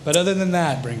Right. But other than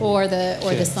that, bring or the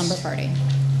kids. slumber party.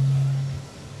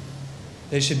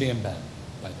 They should be in bed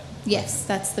by then. Yes,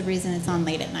 that's the reason it's on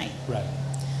late at night. Right.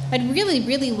 I'd really,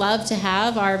 really love to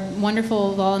have our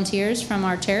wonderful volunteers from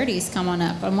our charities come on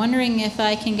up. I'm wondering if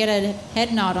I can get a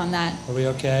head nod on that. Are we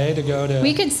okay to go to?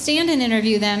 We could stand and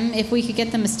interview them if we could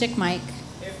get them a stick mic.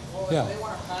 Yeah. If they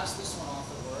want to pass this one off,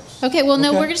 it works. Okay, well,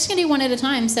 no, Okay. we're just going to do one at a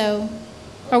time, so.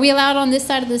 Are we allowed on this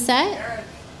side of the set?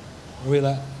 Are we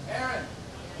allowed?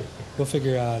 We'll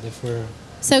figure out if we're.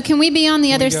 So can we be on the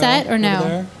Can we other go set or over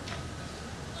no?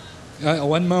 there?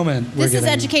 One moment. This is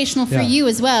educational for you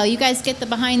as well. You guys get the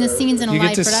behind the scenes in a You live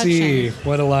get to production. see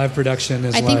what a live production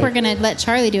is I like. think we're going to let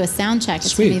Charlie do a sound check.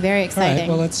 It's Sweet. going to be very All exciting. right,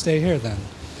 well, let's stay here then.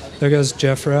 There goes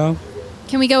Jeffro.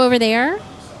 Can we go over there?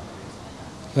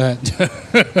 I'm Don't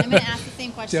going to ask the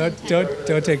same question.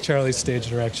 don't take Charlie's stage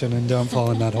direction and don't fall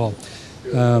in that hole.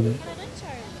 Like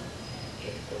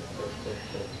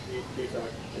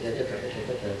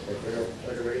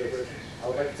a regular person. I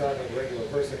would like to talk like a regular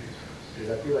person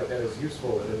because I feel like that is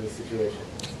useful in this situation.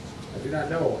 I do not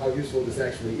know how useful this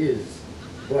actually is,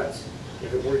 but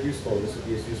if it were useful, this would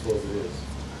be as useful as it is.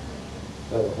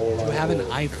 So the whole If you have an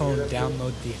iPhone,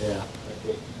 download the app.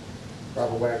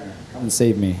 Robert Wagner, come and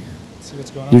save me. See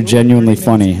what's going on. You're genuinely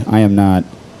funny. I am not.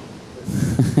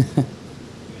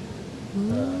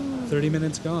 30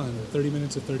 minutes gone. 30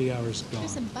 minutes of 30 hours gone.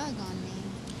 There's a bug on me.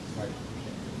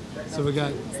 So we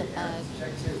got. There's a bug.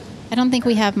 I don't think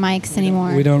we have mics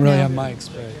anymore. We don't really No. have mics,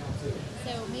 but.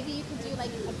 So maybe you could do like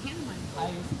a panel.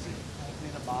 In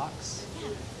a box.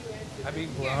 I'm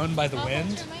being blown by the I'll wind.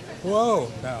 hold your microphone.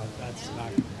 Whoa! No, that's not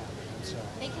going to happen. I'm sorry.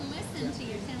 They can listen to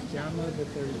your sound check. Download the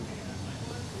 30.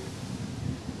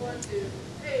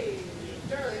 Hey,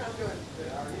 Charlie, how's it going?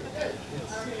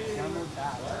 Download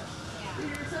that.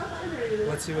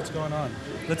 Let's see what's going on.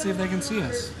 Let's see if they can see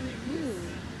us. Are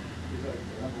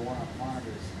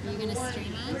you going to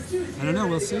stream us? I don't know.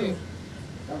 We'll see.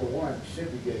 Number one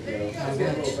should be good, though. It's getting a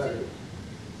little better.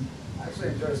 I actually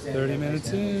enjoy standing 30 up minutes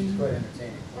and standing. in. It's quite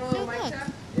entertaining. Oh, look.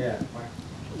 Yeah.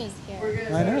 Who is here?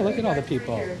 I know. Look at all the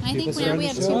people. I think People we have starting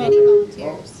to too show many up. Oh,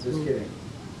 volunteers. just kidding.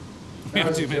 We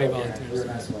have too many We're volunteers.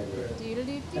 not so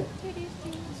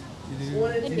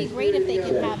It'd be great if they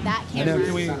could have that I know. camera.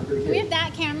 Can we? Can we have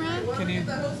that camera? Can you?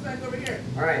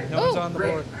 All right. No one's on the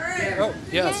board. Oh,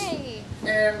 yes. Yay!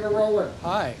 And we're rolling.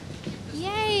 Hi.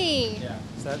 Yay! Yeah.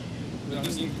 Is that?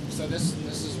 So this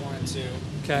is 1 and 2.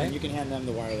 Okay. And you can hand them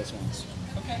the wireless ones.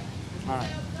 Okay. All right.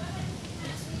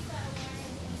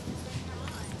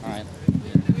 All right.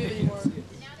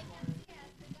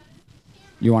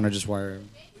 You want to just wire?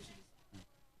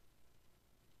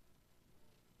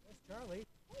 Charlie.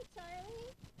 Hey,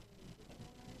 Charlie.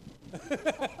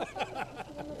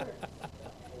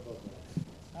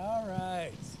 All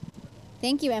right.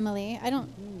 Thank you, Emily.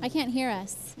 I can't hear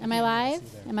us. Am I live?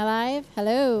 Am I live?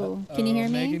 Hello. Can you hear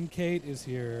me? Megan Kate is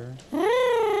here.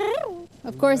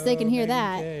 Of course they can hear Megan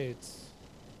that. Kate.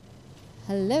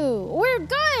 Hello. We're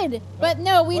good. But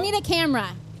no, we What? need a camera.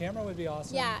 Camera would be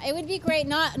awesome. Yeah, it would be great.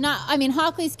 I mean,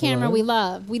 Hockley's camera Hello? we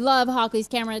love. We love Hockley's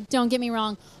camera. Don't get me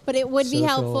wrong. But it would be Social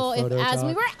helpful if photo as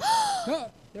we talk. were...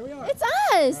 Oh, there we are. It's us.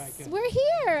 All right, good. We're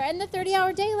here. And the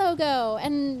 30-hour day logo.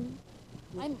 And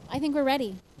I think we're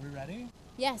ready. We ready?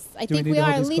 Yes, I Do we think need we to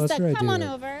hold are. this Lisa, closer? I come do. on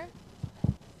over.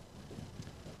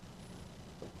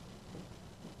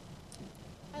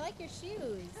 I like your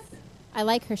shoes. I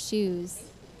like her shoes.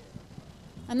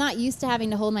 I'm not used to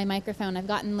having to hold my microphone. I've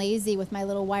gotten lazy with my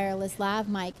little wireless lav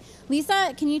mic.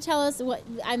 Lisa, can you tell us what...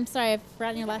 I'm sorry, I've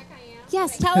forgotten your last...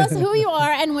 Yes, tell us who you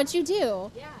are and what you do.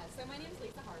 Yeah, so my name is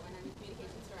Lisa Harwin. I'm the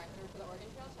Communications Director for the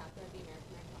Oregon Trail chapter of the American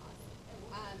Red Cross.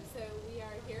 So we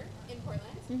are here in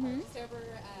Portland, just over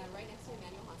right next to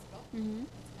Emmanuel Hospital. We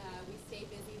stay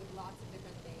busy with lots of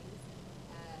different things.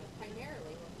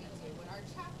 Primarily what we do, what our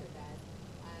chapter does,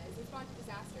 is respond to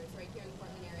disasters right here in the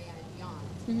Portland area and beyond.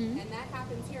 And that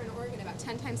happens here in Oregon about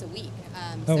 10 times a week.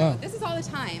 Oh, wow. This is all the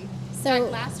time. So- In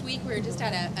fact, last week we were just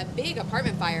at a big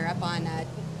apartment fire up on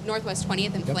Northwest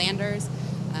 20th in Flanders.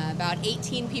 About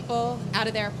 18 people out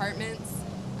of their apartments,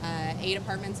 8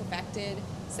 apartments affected.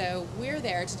 So we're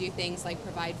there to do things like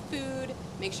provide food,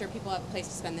 make sure people have a place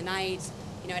to spend the night.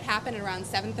 You know, it happened at around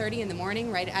 7:30 in the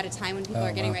morning, right at a time when people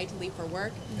are getting ready to leave for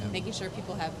work, making sure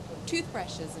people have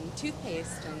toothbrushes and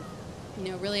toothpaste and,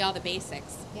 you know, really all the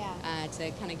basics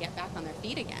to kind of get back on their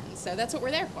feet again. So that's what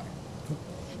we're there for.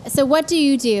 So what do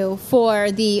you do for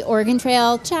the Oregon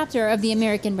Trail chapter of the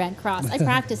American Red Cross? I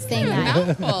practiced saying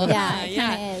that. Mouthful. Yeah, it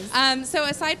kinda is. So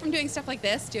aside from doing stuff like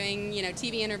this, doing, you know,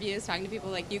 TV interviews, talking to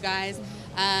people like you guys,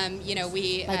 you know,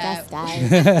 we Like us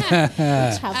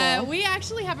guys. Trouble. we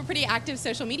actually have a pretty active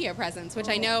social media presence, which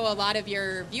I know a lot of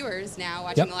your viewers now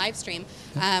watching the live stream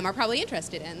are probably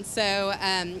interested in. So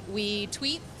we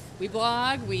tweet, we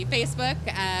blog, we Facebook,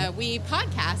 we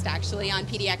podcast actually on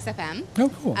PDXFM. Oh,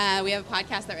 cool. We have a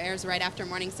podcast that airs right after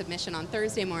morning submission on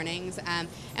Thursday mornings. And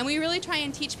we really try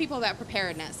and teach people about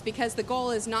preparedness because the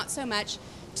goal is not so much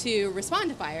to respond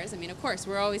to fires. I mean, of course,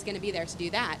 we're always going to be there to do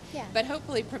that, Yeah. but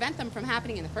hopefully prevent them from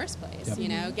happening in the first place. Yep. You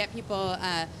know, get people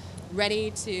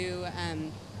ready to,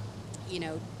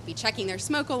 be checking their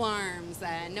smoke alarms,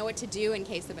 know what to do in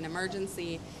case of an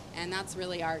emergency, and that's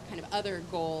really our kind of other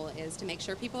goal, is to make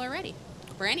sure people are ready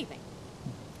for anything.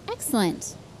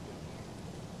 Excellent.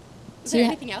 Is there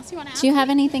anything else you want to ask? Do you have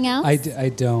anything else? I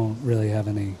don't really have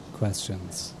any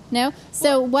questions. No?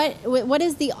 So what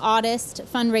is the oddest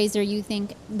fundraiser you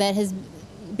think that has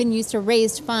been used to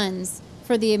raise funds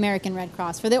for the American Red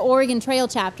Cross, for the Oregon Trail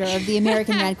chapter of the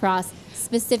American Red Cross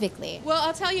specifically? Well,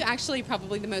 I'll tell you actually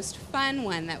probably the most fun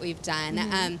one that we've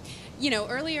done.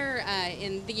 Earlier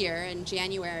in the year, in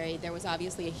January, there was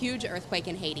obviously a huge earthquake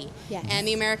in Haiti. Yes. And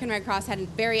the American Red Cross had a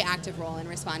very active role in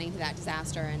responding to that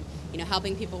disaster and,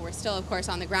 helping people. We're still, of course,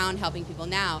 on the ground helping people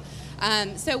now.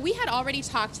 So we had already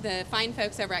talked to the fine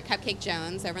folks over at Cupcake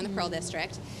Jones over in the Pearl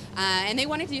District, and they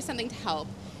wanted to do something to help.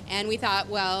 And we thought,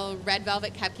 well, Red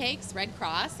Velvet Cupcakes, Red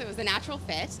Cross, it was a natural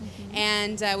fit,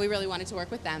 and we really wanted to work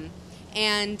with them.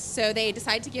 And so they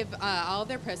decided to give all of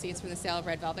their proceeds from the sale of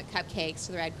Red Velvet Cupcakes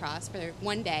to the Red Cross for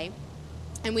one day.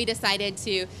 And we decided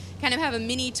to kind of have a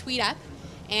mini tweet up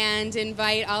and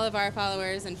invite all of our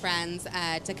followers and friends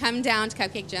to come down to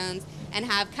Cupcake Jones and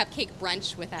have cupcake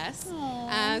brunch with us.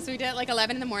 So we did it at like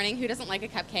 11 in the morning. Who doesn't like a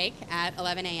cupcake at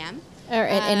 11 a.m.? Or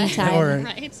at any time. Or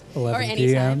right. 11 or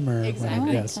p.m. or exactly.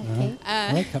 whenever. Yes. Cupcake.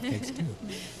 I like cupcakes too.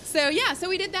 So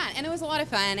we did that, and it was a lot of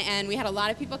fun, and we had a lot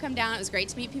of people come down. It was great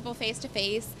to meet people face to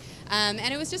face, and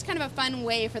it was just kind of a fun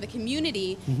way for the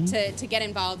community to get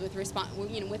involved with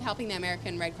with helping the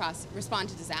American Red Cross respond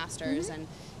to disasters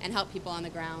and help people on the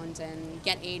ground and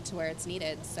get aid to where it's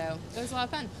needed. So it was a lot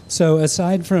of fun. So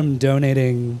aside from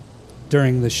donating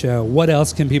during the show, what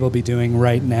else can people be doing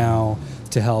right now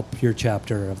to help your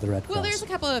chapter of the Red Cross? Well, there's a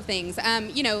couple of things.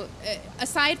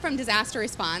 Aside from disaster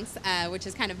response, which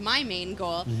is kind of my main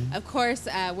goal, of course,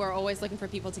 we're always looking for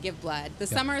people to give blood. The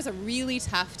summer is a really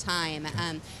tough time.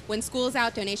 When school's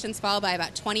out, donations fall by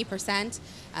about 20%.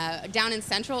 Down in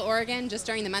Central Oregon, just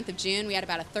during the month of June, we had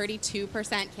about a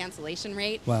 32% cancellation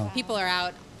rate. Wow. People are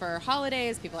out for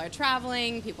holidays, people are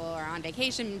traveling, people are on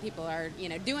vacation, people are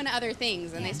doing other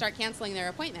things, and they start canceling their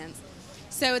appointments.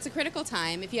 So it's a critical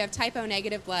time. If you have type O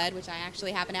negative blood, which I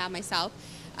actually happen to have myself,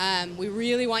 we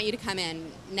really want you to come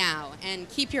in now and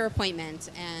keep your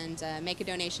appointment and make a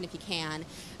donation if you can.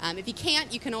 If you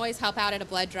can't, you can always help out at a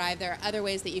blood drive. There are other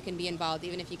ways that you can be involved,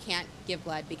 even if you can't give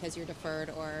blood because you're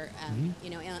deferred or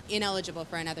ineligible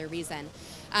for another reason.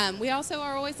 We also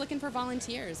are always looking for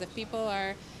volunteers. If people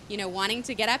are wanting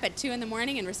to get up at 2 in the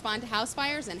morning and respond to house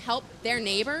fires and help their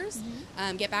neighbors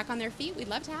get back on their feet, we'd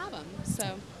love to have them.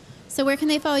 So where can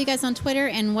they follow you guys on Twitter,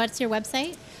 and what's your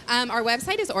website? Our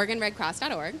website is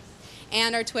OregonRedCross.org,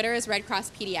 and our Twitter is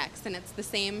RedCrossPDX, and it's the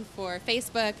same for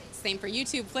Facebook, same for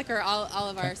YouTube, Flickr, all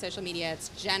of our social media. It's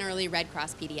generally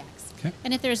RedCrossPDX. Okay.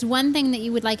 And if there's one thing that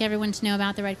you would like everyone to know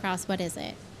about the Red Cross, what is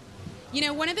it?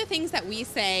 One of the things that we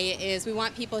say is we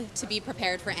want people to be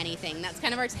prepared for anything. That's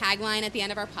kind of our tagline at the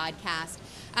end of our podcast.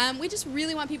 We just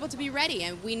really want people to be ready,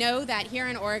 and we know that here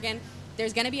in Oregon,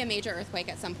 there's going to be a major earthquake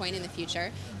at some point in the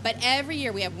future, but every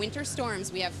year we have winter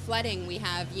storms, we have flooding, we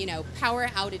have, power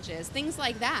outages, things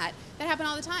like that happen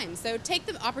all the time. So take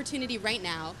the opportunity right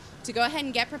now to go ahead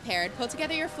and get prepared, pull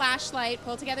together your flashlight,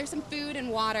 pull together some food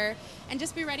and water, and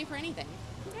just be ready for anything.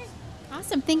 Okay.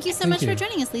 Awesome. Thank you so much for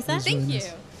joining us, Lisa. Thank you.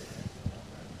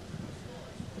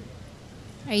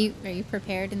 Are you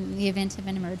prepared in the event of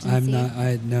an emergency? I'm not.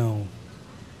 No.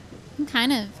 I'm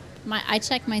kind of. I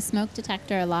check my smoke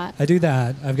detector a lot. I do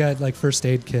that. I've got like first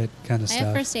aid kit kind of stuff. I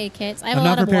have first aid kits. I have I'm a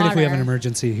lot not of water. prepared if we have an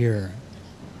emergency here.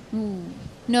 Ooh.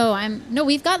 No,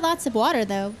 we've got lots of water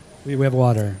though. We have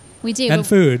water. We do. And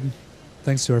food,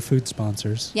 thanks to our food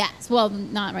sponsors. Yes. Well,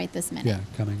 not right this minute. Yeah,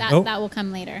 coming. That will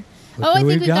come later. Look I who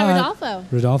think we've got Rodolfo.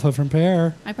 Rodolfo from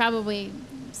Pear. I probably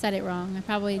said it wrong. I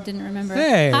probably didn't remember.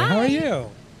 Hey, Hi. how are you?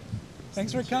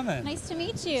 Thanks for coming. Nice to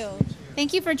meet you.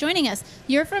 Thank you for joining us.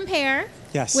 You're from Pear.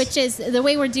 Yes. Which is the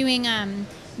way we're doing.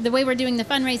 The way we're doing the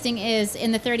fundraising is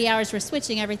in the 30 hours we're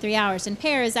switching every 3 hours, and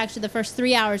Pear is actually the first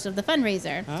 3 hours of the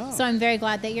fundraiser. Oh. So I'm very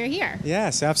glad that you're here.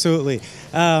 Yes, absolutely.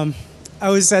 I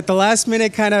was at the last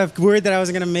minute kind of worried that I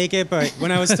wasn't going to make it, but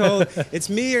when I was told it's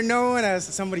me or no one,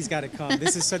 somebody's got to come.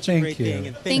 This is such a great thing,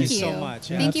 and thank you so much.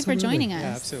 Yeah. Thank you for joining us.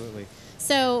 Yeah, absolutely.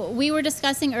 So we were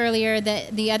discussing earlier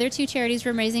that the other two charities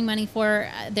we're raising money for,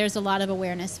 there's a lot of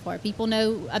awareness for. People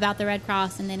know about the Red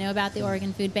Cross and they know about the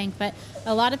Oregon Food Bank, but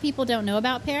a lot of people don't know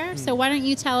about Pear. So why don't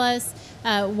you tell us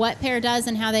what Pear does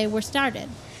and how they were started?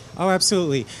 Oh,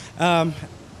 absolutely. And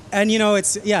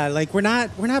it's like we're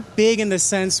not big in the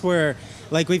sense where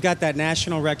like we've got that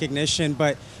national recognition,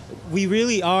 but we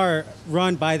really are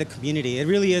run by the community. It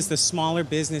really is the smaller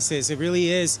businesses. It really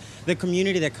is the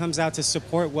community that comes out to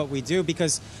support what we do,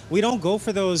 because we don't go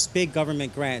for those big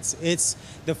government grants. It's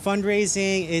the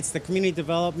fundraising, it's the community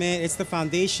development, it's the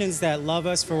foundations that love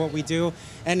us for what we do,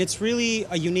 and it's really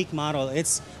a unique model.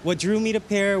 It's what drew me to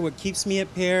Pair, what keeps me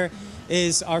at Pair,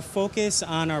 is our focus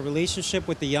on our relationship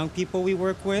with the young people we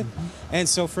work with. And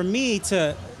so for me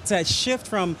to shift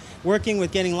from working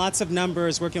with getting lots of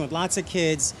numbers, working with lots of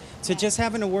kids, to just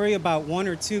having to worry about 1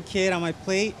 or 2 kids on my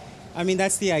plate, I mean,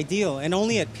 that's the ideal. And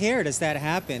only at Pair does that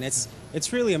happen. It's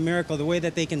really a miracle the way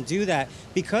that they can do that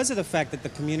because of the fact that the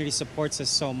community supports us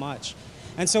so much.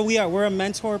 And so we're a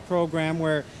mentor program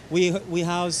where we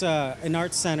house an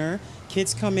art center.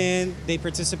 Kids come in, they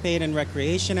participate in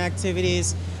recreation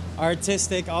activities,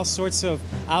 artistic, all sorts of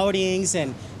outings,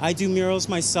 and I do murals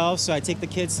myself, so I take the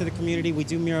kids to the community, we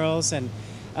do murals, and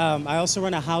I also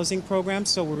run a housing program,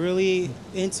 so we're really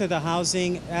into the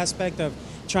housing aspect of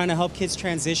trying to help kids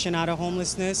transition out of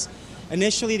homelessness.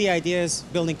 Initially, the idea is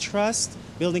building trust,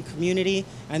 building community,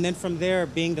 and then from there,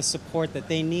 being the support that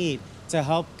they need to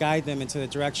help guide them into the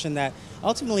direction that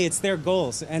ultimately it's their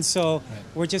goals. And so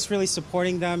we're just really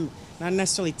supporting them, not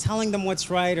necessarily telling them what's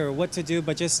right or what to do,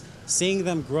 but just seeing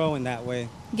them grow in that way.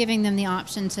 Giving them the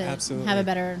option to have a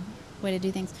better way to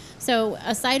do things. So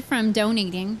aside from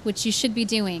donating, which you should be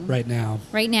doing right now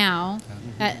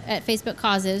at Facebook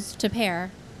Causes to Pair,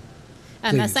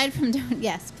 aside from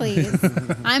yes, please.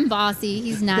 I'm bossy.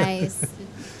 He's nice.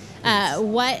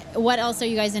 What else are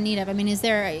you guys in need of? I mean, is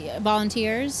there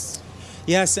volunteers?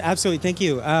 Yes, absolutely. Thank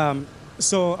you.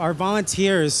 So our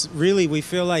volunteers, really, we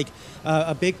feel like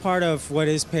a big part of what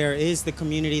is Pair is the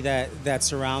community that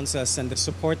surrounds us and the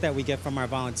support that we get from our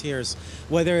volunteers,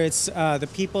 whether it's the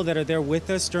people that are there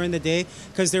with us during the day,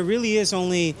 because there really is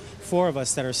only 4 of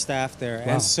us that are staffed there.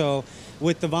 Wow. And so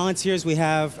with the volunteers, we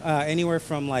have anywhere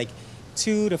from like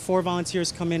 2 to 4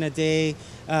 volunteers come in a day,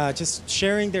 just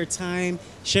sharing their time,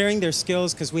 sharing their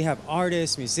skills, because we have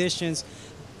artists, musicians,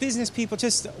 business people,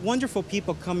 just wonderful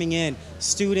people coming in,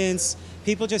 students,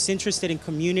 people just interested in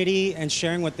community and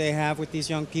sharing what they have with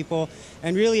these young people.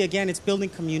 And really, again, it's building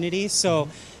community. So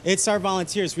it's our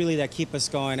volunteers really that keep us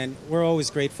going, and we're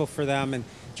always grateful for them and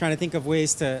trying to think of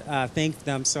ways to thank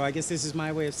them. So I guess this is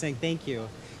my way of saying thank you,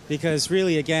 because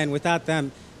really, again, without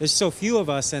them, there's so few of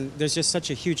us, and there's just such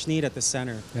a huge need at the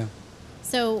center. Yeah.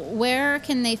 So where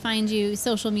can they find you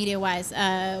social media-wise?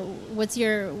 What's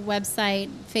your website,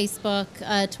 Facebook,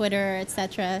 Twitter,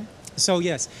 etc.? So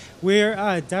yes,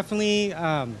 we're definitely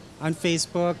on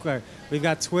Facebook. We've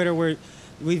got Twitter.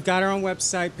 We've got our own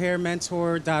website,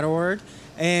 pairmentor.org.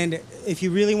 And if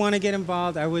you really want to get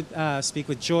involved, I would speak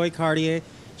with Joy Cartier.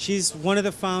 She's one of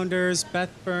the founders,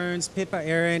 Beth Burns, Pippa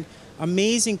Aaron,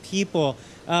 amazing people.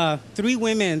 3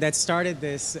 women that started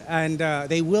this, and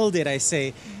they willed it, I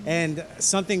say, and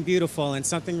something beautiful and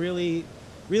something really,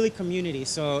 really community.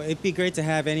 So it'd be great to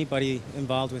have anybody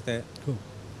involved with it. Cool.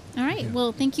 All right.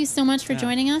 Well, thank you so much for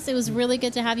joining us. It was really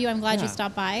good to have you. I'm glad you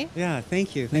stopped by. Yeah,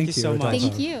 thank you. Thank you so much.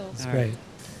 Thank you. It's great.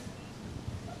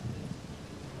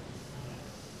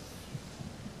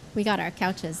 We got our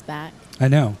couches back. I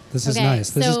know. This is nice.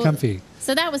 This is comfy.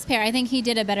 So that was Pair. I think he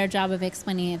did a better job of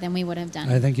explaining it than we would have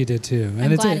done. I think you did too.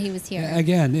 I'm glad he was here.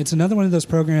 Again, it's another one of those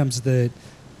programs that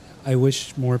I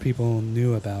wish more people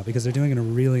knew about, because they're doing a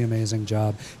really amazing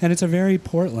job. And it's a very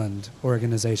Portland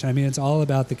organization. I mean, it's all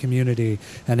about the community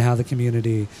and how the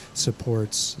community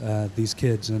supports these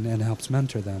kids and helps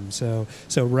mentor them. So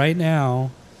right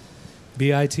now,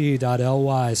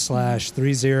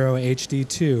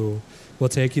 bit.ly/30HD2 will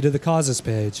take you to the causes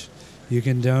page. You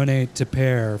can donate to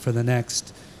Pair for the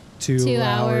next 2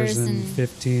 hours and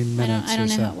 15 minutes I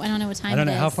don't or know. so. I don't know what time I don't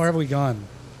know. it is. How far have we gone?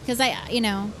 Because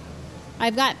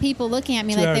I've got people looking at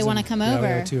me like they want to come over.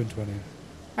 Yeah, 2:20.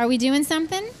 Are we doing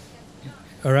something?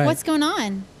 All right. What's going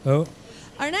on? Oh.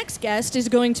 Our next guest is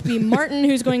going to be Martin,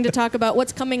 who's going to talk about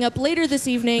what's coming up later this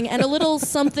evening and a little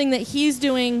something that he's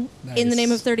doing in the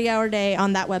name of 30-Hour Day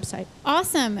on that website.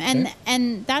 Awesome.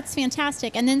 And that's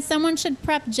fantastic. And then someone should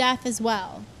prep Jeff as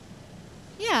well.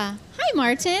 Yeah. Hi,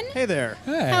 Martin. Hey there.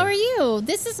 Hey. How are you?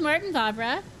 This is Martin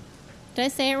Vavra. Did I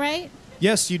say it right?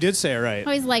 Yes, you did say it right. I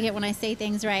always like it when I say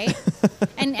things right.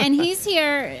 and he's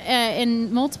here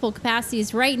in multiple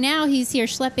capacities. Right now, he's here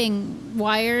schlepping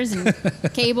wires and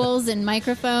cables and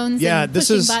microphones and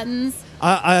pushing buttons.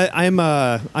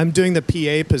 I'm doing the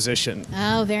PA position.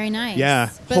 Oh, very nice. Yeah,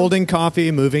 holding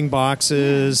coffee, moving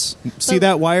boxes. Yeah. See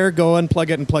that wire? Go unplug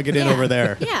it and plug it in over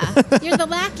there. Yeah, you're the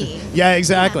lackey. Yeah,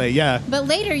 exactly. Yeah. But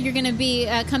later, you're going to be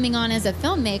coming on as a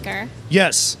filmmaker.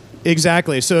 Yes.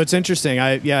 Exactly. So it's interesting.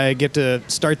 I get to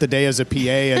start the day as a PA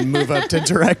and move up to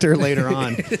director later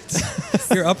on.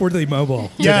 You're upwardly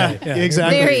mobile. Yeah, today.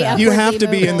 exactly. Very You have to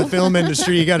upwardly be in the mobile. film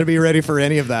industry. You got to be ready for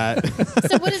any of that.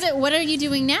 So what is it? What are you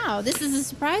doing now? This is a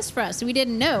surprise for us. We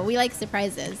didn't know. We like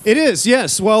surprises. It is,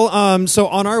 yes. Well, so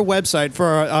on our website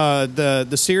for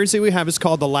the series that we have is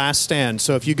called The Last Stand.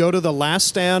 So if you go to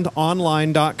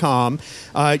thelaststandonline.com,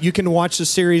 you can watch the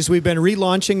series. We've been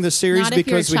relaunching the series Not if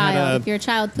you're a because we had child. a. If you're a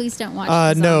child, please don't watch.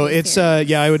 the No, zombie it's series.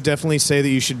 yeah. I would definitely say that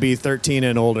you should be 13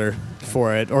 and older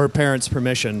for it, or parents'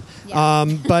 permission. Yeah.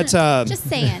 But Just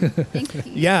saying. Thank you.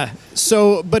 yeah.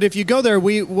 So, but if you go there,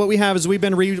 what we have is we've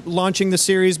been relaunching the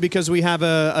series because we have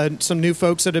some new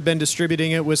folks that have been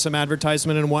distributing it with some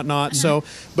advertisement and whatnot. So,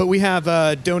 but we have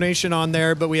a donation on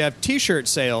there, but we have T-shirt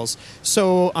sales.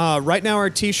 So right now our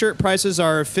T-shirt prices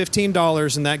are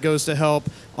 $15, and that goes to help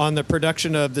on the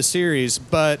production of the series.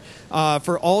 But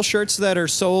for all shirts that are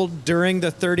sold during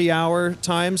the 30-hour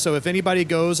time, so if anybody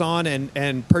goes on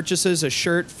and purchases a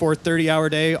shirt for 30-hour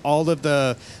day, all of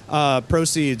the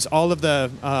proceeds, all of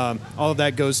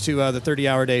that goes to the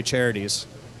 30-hour day charities.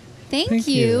 Thank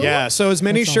you. Yeah, so as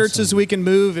many That's shirts awesome. as we can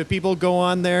move, if people go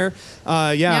on there,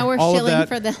 yeah, Now we're all of shilling that.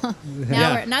 for the. Now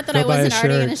Yeah. we're, not that Go I buy a wasn't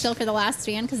already going to shirt. shill for the last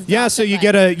stand because Yeah, so you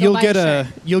get you'll get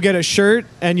a shirt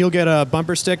and you'll get a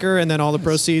bumper sticker, and then all the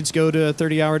proceeds go to a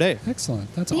 30-hour day.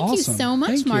 Excellent. That's Thank awesome. you so much,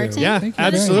 Thank you. Martin. Yeah, Thank you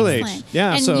That is absolutely. excellent.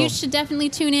 Yeah, and so- you should definitely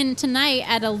tune in tonight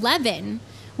at 11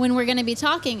 when we're going to be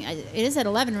talking. It is at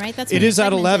 11, right? That's when It the is at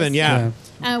segment 11, is. yeah.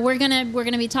 We're gonna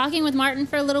be talking with Martin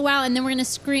for a little while, and then we're gonna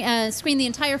screen the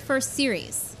entire first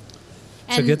series.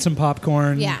 So And get some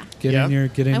popcorn. Yeah. Get Yep. in your I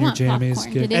jammies. want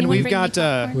popcorn. Did And anyone we've bring got, me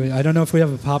popcorn? I don't know if we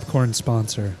have a popcorn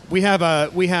sponsor. We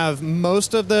have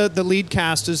most of the lead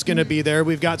cast is going to be there.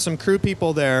 We've got some crew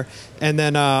people there, and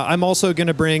then I'm also going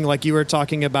to bring, like you were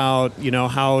talking about,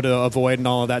 how to avoid and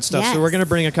all of that stuff. Yes. So we're going to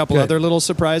bring a couple Good. other little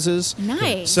surprises.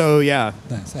 Nice. So yeah,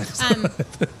 Nice.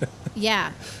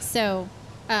 Yeah. So,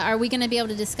 are we gonna be able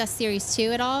to discuss series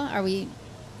 2 at all? Are we?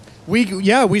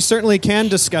 we certainly can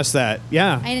discuss that.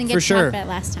 Yeah, I didn't get for to sure. talk about it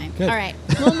last time. Good. All right.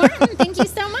 Well, Martin, thank you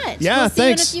so much. Yeah, we'll see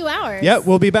thanks. you in a few hours. Yeah,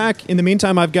 we'll be back. In the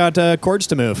meantime, I've got cords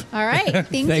to move. All right.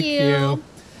 Thank, Thank you.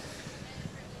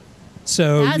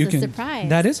 So That was you a can. surprise.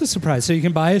 That is a surprise. So you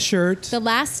can buy a shirt.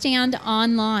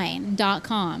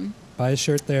 TheLastStandOnline.com. Buy a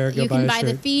shirt there. Go You buy can a buy shirt.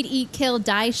 the Feed, Eat, Kill,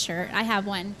 Die shirt. I have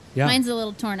one. Yeah. Mine's a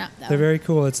little torn up though. They're very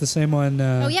cool. It's the same one.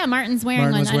 Oh yeah, Martin's wearing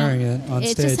Martin one. was I don't- wearing it on It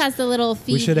stage. just has the little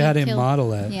Feed. We should have had Eat, him Kill.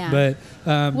 model it. Yeah.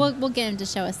 But we'll get him to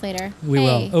show us later. we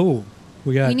Hey, will. Oh,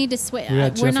 we got. we need to switch. We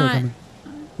got We're Jeffro not. coming.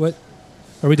 What?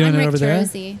 Are we doing I'm it Rick over there?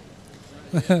 Terozzi.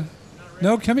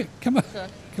 No, come here. Come on.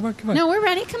 Come on. Come on. No, we're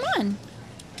ready. Come on.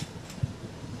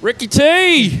 Ricky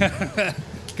T.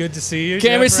 Good to see you.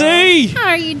 Cammy Jeffro. C. How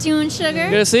are you doing, sugar?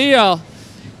 Good to see y'all.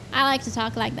 I like to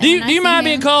talk like that. Do you, when I do you see mind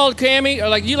you. being called Cammy? Or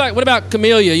like you like? What about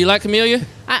Camellia? You like Camellia?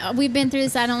 We've been through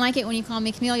this. I don't like it when you call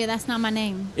me Camellia. That's not my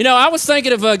name. You know, I was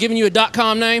thinking of giving you a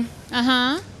 .com name, Uh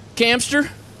huh. Camster.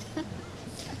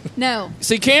 No.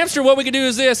 See, Camster. What we could do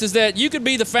is this: is that you could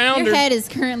be the founder. Your head is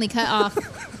currently cut off.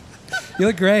 You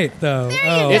look great, though.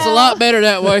 It's a lot better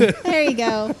that way. There you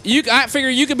go. I figure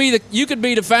you could be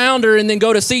the founder and then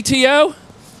go to CTO,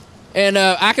 and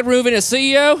I could move in as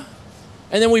CEO,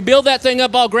 and then we build that thing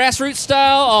up all grassroots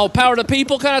style, all power to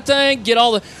people kind of thing. Get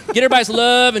everybody's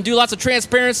love and do lots of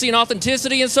transparency and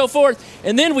authenticity and so forth,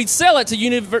 and then we'd sell it to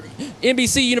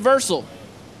NBC Universal.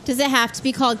 Does it have to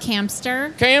be called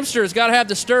Camster? Camster's got to have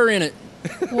the stir in it,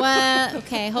 What?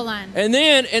 Okay, hold on. and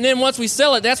then once we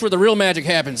sell it, that's where the real magic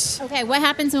happens. Okay, what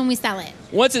happens when we sell it?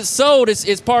 Once it's sold,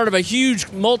 it's part of a huge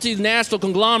multinational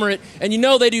conglomerate, and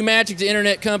they do magic to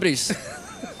internet companies.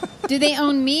 Do they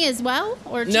own me as well,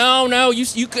 or just No,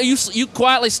 you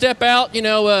quietly step out.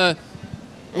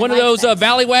 One of those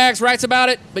Valleywhags writes about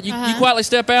it, but you quietly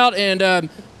step out, and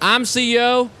I'm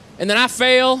CEO, and then I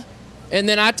fail, and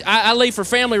then I leave for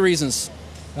family reasons.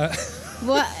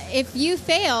 What if you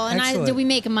fail and Excellent. do we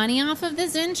make money off of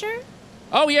this venture?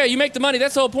 Oh yeah, you make the money.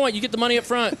 That's the whole point. You get the money up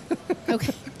front.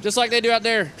 Okay. Just like they do out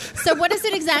there. So what is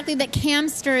it exactly that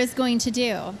Camster is going to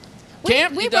do?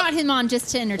 We brought him on just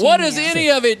to entertain What does you. any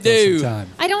of it do?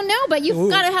 I don't know, but you've Ooh.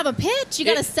 got to have a pitch. You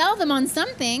got to sell them on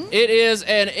something. It is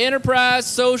an enterprise,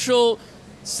 social,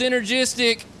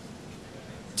 synergistic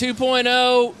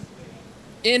 2.0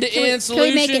 end-to-end Can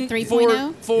we make solution it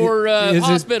 3.0? for Is it-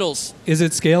 hospitals. Is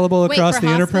it scalable Wait, across for the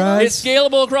hospitals? enterprise? It's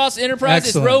scalable across the enterprise.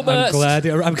 Excellent. It's robust.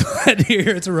 I'm glad to hear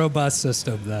it's a robust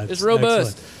system. That's It's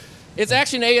robust. excellent. It's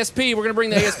actually an ASP. We're going to bring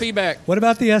the ASP back. What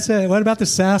about the What about the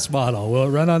SaaS model? Will it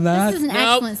run on that? This is an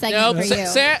excellent segment for you.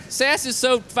 SaaS is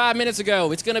sold 5 minutes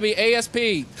ago. It's going to be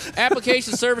ASP,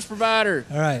 Application Service Provider.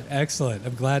 All right, excellent.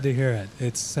 I'm glad to hear it.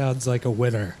 It sounds like a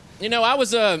winner. You know, I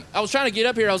was trying to get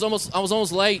up here. I was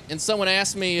almost late, and someone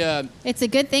asked me. It's a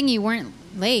good thing you weren't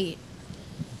late.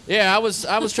 Yeah, I was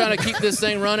trying to keep this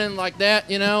thing running like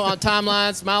that, you know, on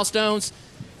timelines, milestones,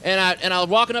 and I was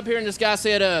walking up here, and this guy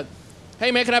said,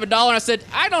 "Hey man, can I have $1?" And I said,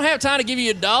 "I don't have time to give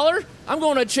you $1. I'm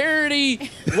going to a charity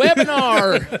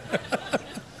webinar.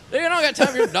 Dude, I don't got time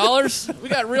for your dollars. We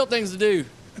got real things to do."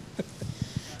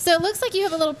 So it looks like you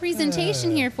have a little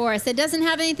presentation here for us. It doesn't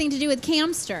have anything to do with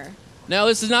Camster. No,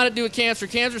 this is not to do with cancer.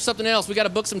 Cancer is something else. We got to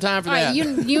book some time for All that.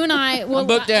 right, you and I. Well, I'm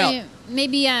booked out.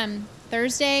 Maybe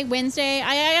Thursday, Wednesday.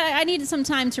 I needed some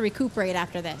time to recuperate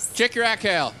after this. Check your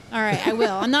iCal. All right, I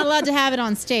will. I'm not allowed to have it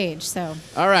on stage, so.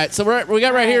 All right, so we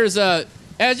got right here is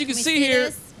as you can see here.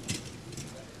 This?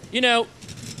 You know,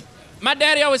 my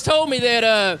daddy always told me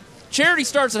that charity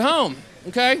starts at home.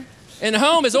 Okay, and the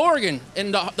home is Oregon,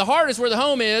 and the heart is where the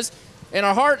home is, and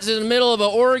our heart is in the middle of an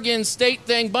Oregon state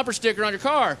thing bumper sticker on your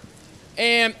car.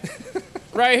 And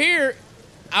right here,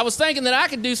 I was thinking that I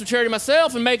could do some charity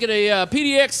myself and make it a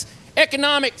PDX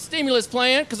economic stimulus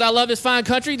plan because I love this fine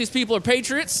country. These people are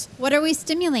patriots. What are we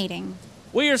stimulating?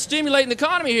 We are stimulating the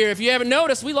economy here. If you haven't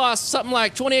noticed, we lost something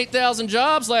like 28,000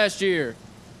 jobs last year.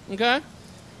 Okay?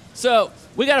 So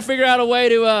we got to figure out a way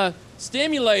to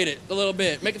stimulate it a little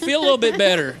bit, make it feel a little bit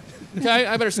better. Okay?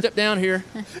 I better step down here.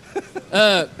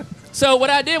 So what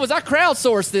I did was I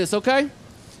crowdsourced this, okay?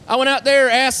 I went out there,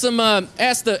 asked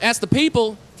the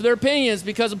people for their opinions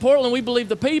because in Portland we believe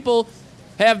the people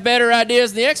have better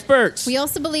ideas than the experts. We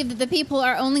also believe that the people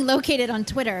are only located on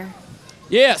Twitter.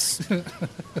 Yes.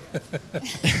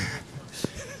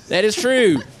 That is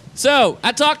true. So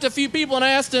I talked to a few people and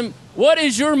I asked them, what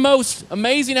is your most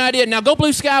amazing idea? Now go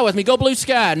blue sky with me. Go blue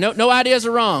sky. No ideas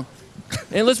are wrong.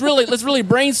 And let's really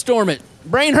brainstorm it.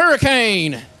 Brain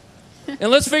hurricane. And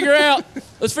let's figure out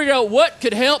what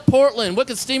could help Portland, what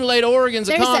could stimulate Oregon's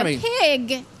economy. There's a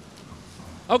pig.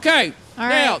 Okay. All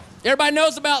now, right. everybody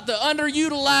knows about the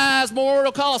underutilized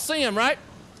Memorial Coliseum, right?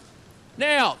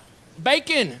 Now,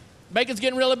 bacon. Bacon's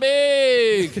getting really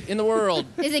big in the world.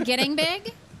 Is it getting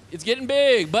big? It's getting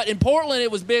big. But in Portland,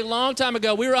 it was big a long time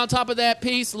ago. We were on top of that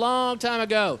piece a long time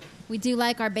ago. We do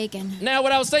like our bacon. Now,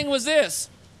 what I was thinking was this.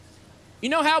 You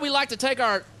know how we like to take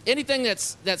anything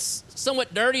that's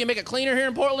somewhat dirty and make it cleaner here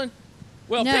in Portland?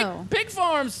 Well, no. pig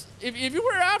farms, if you're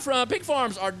where I'm from, pig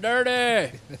farms are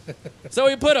dirty. So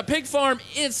we put a pig farm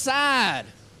inside.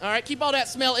 All right, keep all that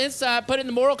smell inside, put it in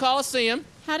the Memorial Coliseum.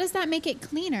 How does that make it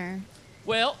cleaner?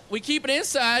 Well, we keep it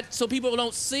inside so people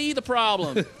don't see the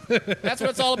problem. That's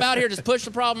what it's all about here, just push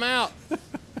the problem out.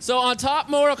 So on top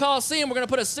Memorial Coliseum, we're going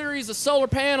to put a series of solar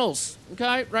panels,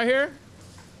 okay, right here.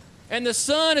 And the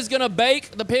sun is going to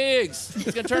bake the pigs.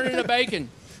 It's going to turn it into bacon.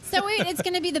 So wait, it's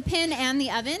going to be the pin and the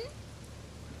oven?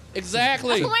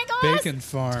 Exactly. Oh my gosh. Bacon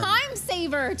farm. Time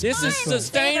saver. This is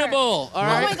sustainable, all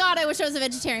right? Oh my God, I wish I was a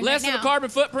vegetarian Less right of a now. carbon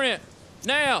footprint.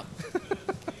 Now,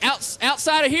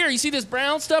 outside of here, you see this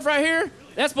brown stuff right here?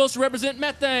 That's supposed to represent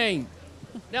methane.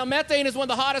 Now, methane is one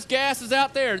of the hottest gases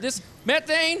out there. This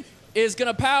methane is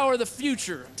going to power the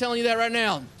future. I'm telling you that right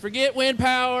now. Forget wind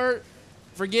power.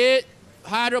 Forget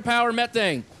hydropower,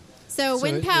 methane. So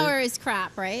wind power is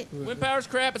crap, right? Wind power is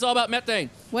crap. It's all about methane.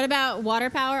 What about water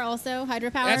power also?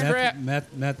 Hydropower? That's crap.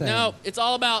 Methane. No, it's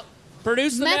all about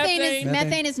producing the methane.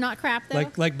 Methane is not crap,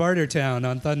 though? Like Bartertown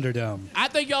on Thunderdome. I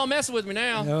think y'all messing with me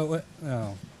now. No.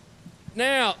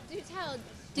 Now, Do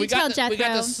tell Jethro. We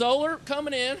got the solar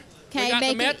coming in. Okay, we got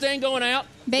the methane going out.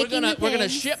 We're gonna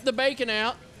pigs. ship the bacon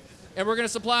out, and we're gonna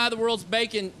supply the world's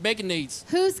bacon needs.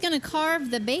 Who's going to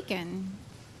carve the bacon?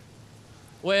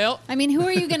 Well, I mean, who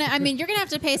are you going to... I mean, you're going to have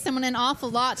to pay someone an awful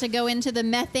lot to go into the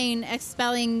methane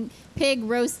expelling, pig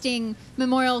roasting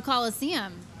Memorial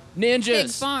Coliseum. Ninjas. Pig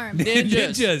farm.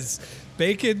 Ninjas.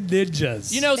 Bacon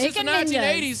ninjas. You know, since the Bacon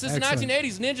 1980s,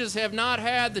 ninjas. Ninjas have not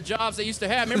had the jobs they used to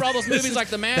have. Remember all those movies like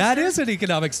The Master? That is an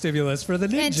economic stimulus for the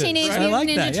ninjas. And Teenage I like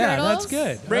Mutant that. Ninja Yeah, that's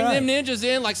Turtles? good. Bring All them right. ninjas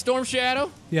in like Storm Shadow.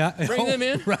 Yeah. Bring them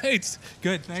in. Right.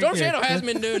 Good. Thank Storm you. Shadow hasn't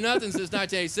been doing nothing since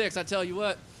 1986. I tell you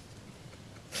what.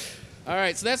 All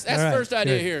right, so that's All the right, first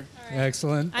idea good. here.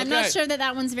 Excellent. I'm not sure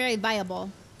that one's very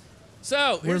viable.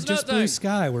 So We're here's just another blue thing.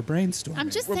 sky. We're brainstorming. I'm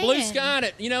just We're saying. blue skying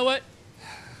it. You know what?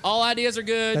 All ideas are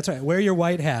good. That's right. Wear your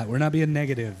white hat. We're not being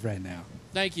negative right now.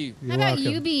 Thank you. You're How about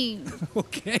welcome. you be...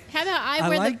 Okay. How about I I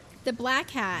wear like- the black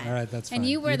hat? All right, that's fine. And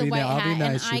you wear the be white I'll hat, be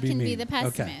nice, and I you be can be mean. the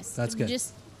pessimist. Okay, that's good.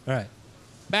 Just All right.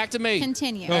 Back to me.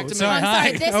 Continue. Back to me. I'm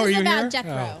sorry. This Oh, are is you about here?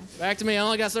 Jethro. Back to me. I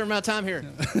only got a certain amount of time here.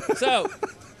 So,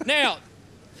 now,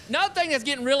 another thing that's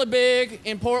getting really big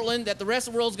in Portland that the rest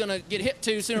of the world's going to get hip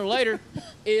to sooner or later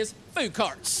is food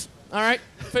carts. All right?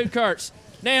 Food carts.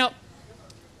 Now,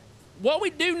 what we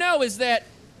do know is that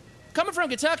coming from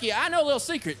Kentucky, I know a little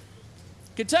secret.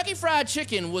 Kentucky Fried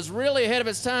Chicken was really ahead of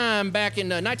its time back in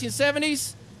the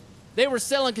 1970s. They were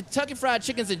selling Kentucky Fried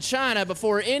Chickens in China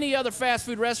before any other fast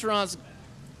food restaurants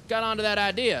got onto that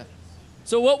idea.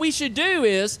 So what we should do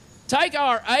is take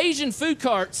our Asian food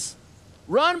carts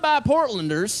run by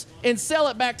Portlanders and sell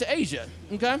it back to Asia,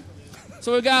 okay?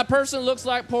 So we've got a person that looks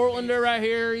like Portlander right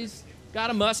here. He's got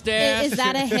a mustache. Is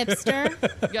that a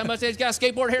hipster? Got a mustache. He's got a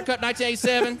skateboard haircut,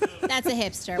 1987. That's a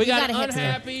hipster. We got got an a hipster.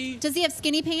 unhappy. Does he have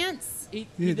skinny pants? He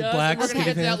The does. black We're going to skinny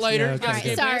get to that pants? later. Yeah, He's got okay.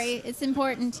 skinny Sorry, pants. it's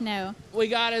important to know. We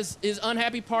got his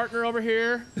unhappy partner over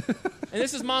here. And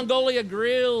this is Mongolia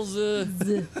Grills.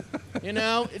 You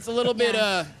know, it's a little bit,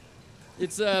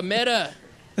 it's meta.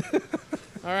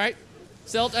 All right?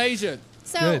 Sell to Asia.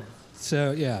 So Good.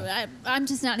 So, yeah. I'm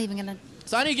just not even gonna.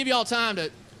 So I need to give you all time to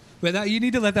But that, you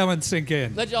need to let that one sink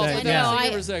in. let y'all think know, about it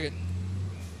I- for a second.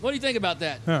 What do you think about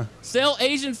that? Huh. Sell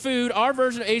Asian food, our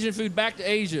version of Asian food, back to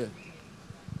Asia.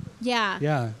 Yeah.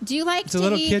 Yeah. Do you like It's a to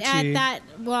little eat at kitschy. that?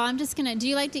 Well, I'm just gonna. Do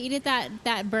you like to eat at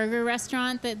that burger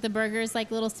restaurant? That the burgers like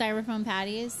little styrofoam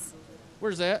patties.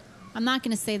 Where's that? I'm not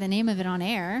gonna say the name of it on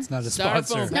air. It's not a Styrofoam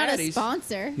sponsor. Not a patties.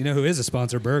 sponsor. You know who is a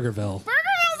sponsor? Burgerville.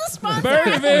 Burgerville's a sponsor.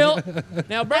 Burgerville.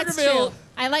 Now, That's Burgerville, true.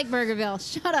 I like Burgerville.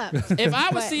 Shut up. if I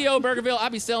was But- CEO of Burgerville,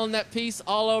 I'd be selling that piece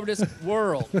all over this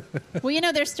world. Well, you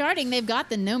know they're starting. They've got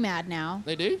the Nomad now.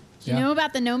 They do? Do you know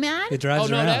about the Nomad? It drives Oh,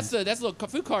 no, around. that's a little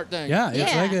food cart thing. yeah, it's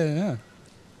Yeah. like a, yeah.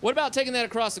 What about taking that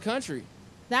across the country?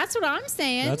 That's what I'm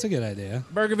saying. That's a good idea.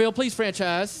 Burgerville, please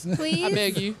franchise. Please. I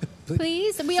beg you.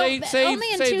 Please. We Save-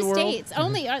 only in save the two world. states.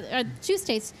 Only 2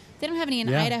 states. They don't have any in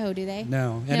Yeah. Idaho, do they?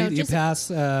 No. No, And you just- pass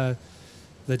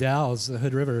the Dalles, the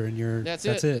Hood River, and That's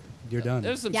it. it. You're done.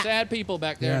 There's some Yeah. sad people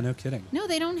back there. Yeah, no kidding. No,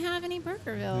 they don't have any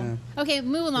Burgerville. Yeah. Okay,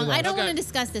 move along. I don't Okay. want to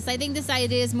discuss this. I think this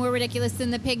idea is more ridiculous than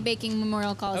the pig baking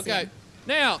memorial coliseum. Okay.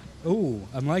 Now, Ooh,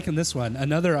 I'm liking this one.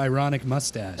 Another ironic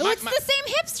mustache. Oh, it's the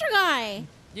same hipster guy.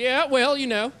 yeah, well, you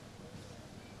know,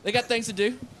 they got things to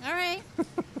do. All right.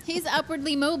 He's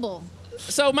upwardly mobile.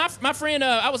 So my friend,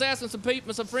 I was asking some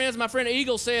people, some friends. My friend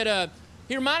Eagle said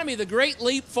he reminded me of the Great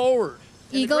Leap Forward.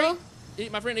 And the Eagle?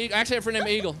 my friend Eagle. I actually have a friend named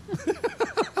Eagle.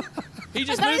 He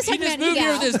just I thought moved. you He said just Matt moved here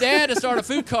Eagle. with his dad to start a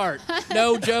food cart.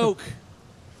 No joke.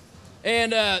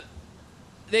 And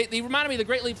they reminded me of the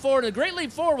Great Leap Forward. And the Great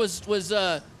Leap Forward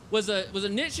was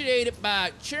initiated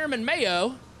by Chairman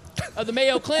Mayo of the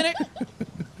Mayo Clinic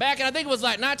back in, I think it was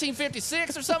like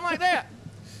 1956 or something like that.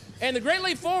 And the Great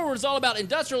Leap Forward is all about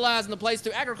industrializing the place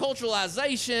through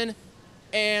agriculturalization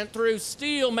and through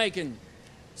steel making.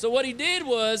 So what he did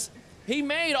was he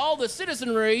made all the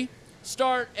citizenry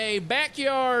start a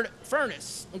backyard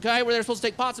furnace, okay, where they're supposed to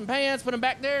take pots and pans, put them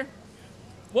back there.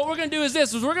 What we're going to do is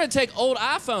this, is we're going to take old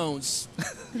iPhones,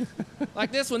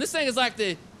 like this one. This thing is like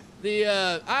the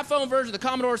iPhone version of the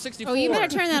Commodore 64. Oh, you better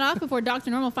turn that off before Dr.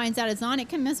 Normal finds out it's on. It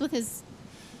can mess with his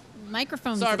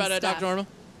microphone. Sorry about that, Dr. Normal.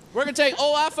 We're going to take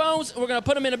old iPhones, we're going to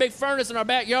put them in a big furnace in our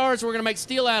backyards, we're going to make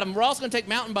steel out of them. We're also going to take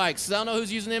mountain bikes, 'cause I don't know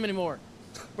who's using them anymore.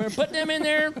 We're going to put them in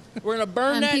there, we're going to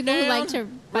burn that people down. who like to We're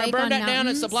going bike to burn on that down and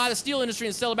mountains. supply the steel industry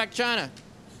and sell it back to China.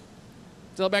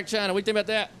 Sell it back to China. What do you think about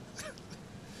that?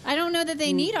 I don't know that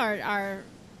they need our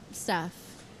stuff.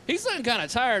 He's looking kind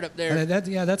of tired up there.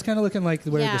 That's kind of looking like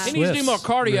where Yeah. the He needs to do Swiss more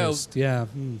cardio. roost. Yeah.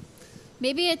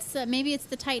 Maybe it's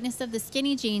the tightness of the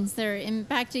skinny jeans that are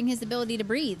impacting his ability to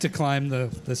breathe. To climb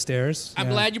the stairs. I'm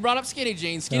Yeah. glad you brought up skinny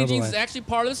jeans. Skinny Oh, jeans boy. is actually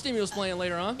part of the stimulus plan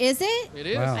later on. Is it? It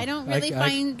is. Wow. I don't really I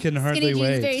find can hardly skinny jeans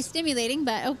wait. very stimulating,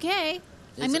 but okay.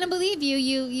 I'm Is going to it? believe you.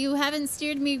 You haven't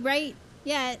steered me right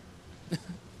yet.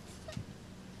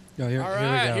 Oh, here, All here we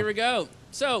right, go. here we go.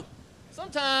 So,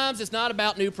 sometimes it's not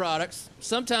about new products.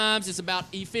 Sometimes it's about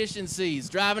efficiencies,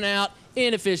 driving out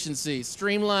inefficiencies,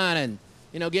 streamlining,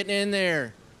 getting in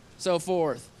there, so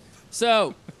forth.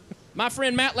 So, my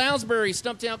friend Matt Lounsbury,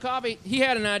 Stumptown Coffee, he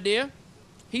had an idea.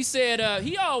 He said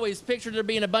he always pictured there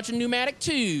being a bunch of pneumatic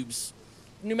tubes.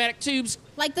 Pneumatic tubes,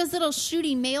 Like those little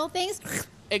shooting mail things.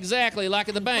 exactly like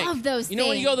at the bank. Love those You know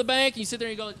when you things. go to the bank and you sit there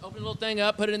and you go open a little thing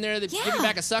up, put it in there, they give you Yeah.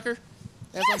 back a sucker?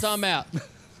 That's what I'm talking about.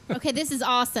 Okay, this is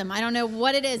awesome. I don't know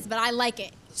what it is, but I like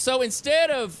it. So instead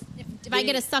of If I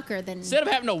get a sucker, then instead of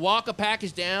having to walk a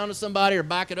package down to somebody or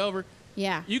bike it over,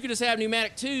 yeah. you could just have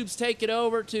pneumatic tubes take it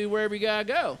over to wherever you gotta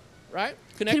go, right?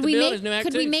 Connect Could the we buildings, make pneumatic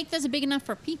could tubes. we make those big enough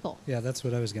for people? Yeah, that's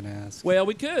what I was going to ask. Well,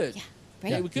 we could.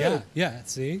 Right? Yeah, we could. Yeah,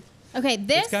 see? Okay,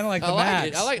 this. It's kind of like the I like Max.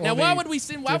 it. I like it. Now, why would we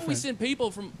send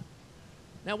people from?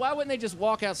 Now, why wouldn't they just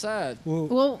walk outside?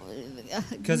 Well,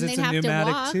 because it's they'd a have to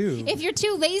pneumatic walk. tube. If you're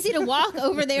too lazy to walk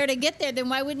over there to get there, then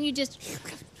why wouldn't you just?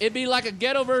 It'd be like a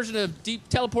ghetto version of deep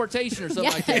teleportation or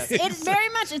something like that. It's very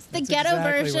much. It's the That's ghetto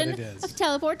exactly what version it is. of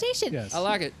teleportation. Yes. I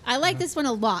like it. I like this one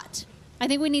a lot. I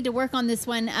think we need to work on this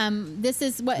one. This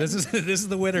is what. This is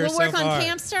the winner We'll so work far. on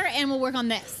Campster and we'll work on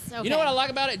this. Okay. You know what I like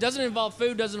about it? It doesn't involve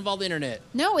food, doesn't involve the internet.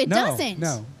 No, it doesn't.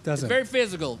 No, doesn't. It's very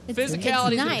physical.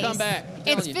 Physicality is going to come back. I'm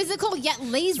telling It's you. physical yet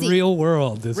lazy. It's real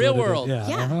world. Is Real what it is. world. Yeah.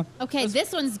 Yeah. Uh-huh. Okay,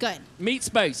 this one's good. Meat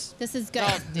space. This is good.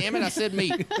 Oh, damn it. I said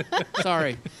meat.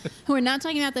 Sorry. We're not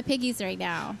talking about the piggies right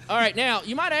now. All right. Now,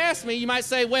 you might ask me, you might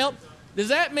say, well, does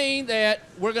that mean that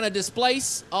we're going to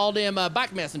displace all them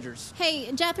bike messengers? Hey,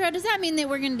 Jethro, does that mean that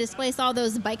we're going to displace all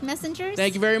those bike messengers?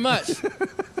 Thank you very much.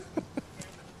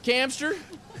 Camster,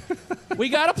 we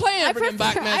got a plan for them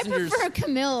bike messengers. I prefer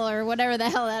Camille or whatever the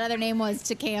hell that other name was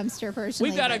to Camster,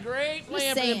 personally. We've got a but great just plan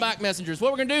for them saying. bike messengers.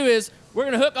 What we're going to do is we're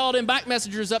going to hook all them bike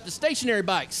messengers up to stationary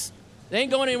bikes. They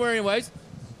ain't going anywhere anyways.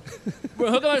 We're going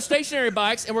to hook them up to stationary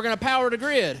bikes, and we're going to power the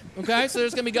grid. Okay? So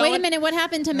there's going to be going. Wait a minute, what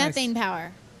happened to methane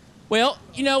power? Well,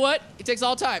 you know what? It takes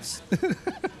all types.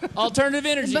 Alternative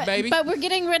energy, baby. But we're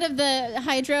getting rid of the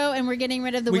hydro and we're getting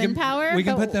rid of the wind power. We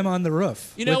can but put them on the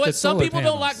roof. You know with what? the Some solar people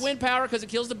panels. don't like wind power because it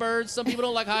kills the birds. Some people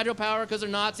don't like hydropower because they're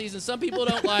Nazis. And some people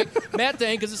don't like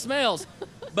methane because it smells.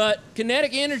 But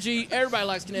kinetic energy, everybody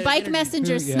likes kinetic Bike energy.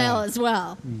 messengers smell as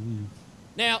well.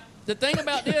 Now, the thing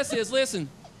about this is, listen,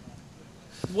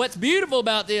 what's beautiful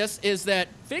about this is that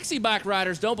fixie bike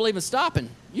riders don't believe in stopping.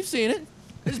 You've seen it.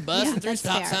 They're just busting through that's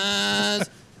stop fair. signs,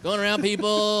 going around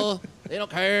people. They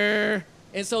don't care.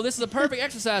 And so this is a perfect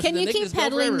exercise. Can for them. you They keep just go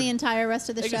pedaling forever. the entire rest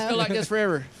of the They show? just go like this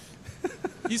forever.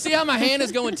 You see how my hand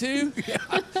is going too?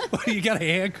 You got a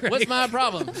hand crank. What's my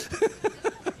problem?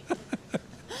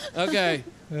 Okay.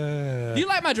 Do you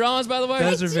like my drawings, by the way?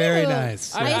 Those are very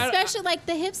nice. I especially like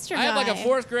the hipster I have like a guy.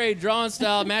 fourth grade drawing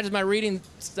style, matches my reading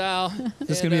style.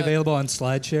 This is going to be available on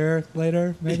SlideShare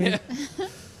later, maybe?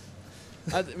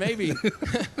 Yeah. Maybe.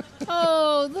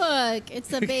 Oh, look,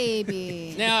 it's a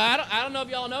baby. Now, I don't know if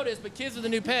y'all know this, but kids are the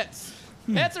new pets.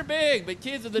 Pets are big, but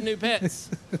kids are the new pets.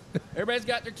 Everybody's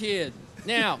got their kid.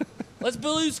 Now, let's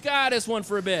blue sky this one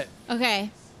for a bit. Okay.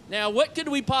 Now, what could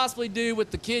we possibly do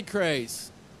with the kid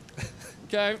craze?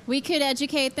 Okay. We could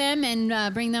educate them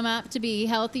and bring them up to be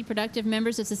healthy, productive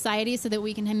members of society so that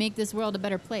we can make this world a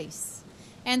better place.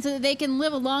 And so that they can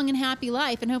live a long and happy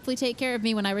life and hopefully take care of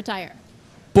me when I retire.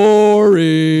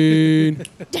 Boring.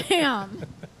 Damn.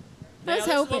 Now, I was this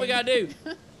is hoping. what we got to do.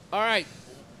 All right.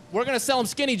 We're going to sell them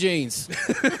skinny jeans.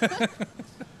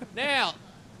 Now,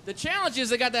 the challenge is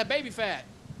they got that baby fat.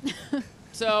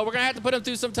 So we're going to have to put them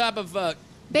through some type of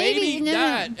baby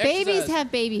diet. Babies exercise.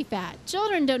 have baby fat.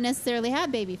 Children don't necessarily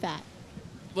have baby fat.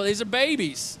 Well, these are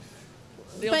babies.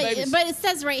 Little babies. But it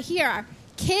says right here,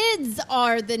 kids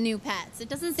are the new pets. It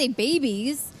doesn't say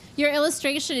babies. Your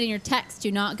illustration and your text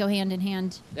do not go hand in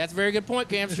hand. That's a very good point,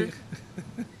 Camster.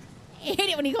 I hate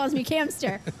it when he calls me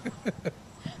Camster.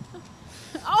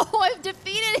 Oh, I've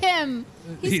defeated him.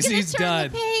 He's going to turn done.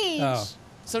 the page. Oh.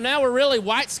 So now we're really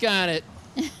white skying it.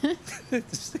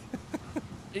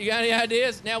 You got any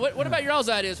ideas? Now, what about your all's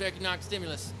ideas for economic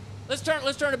stimulus? Let's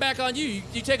turn it back on you.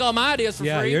 You take all my ideas for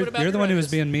Yeah, free. you're What about the your one who was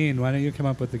ideas? being mean. Why don't you come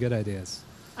up with the good ideas?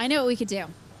 I know what we could do.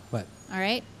 What? All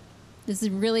right? This is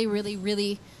really, really,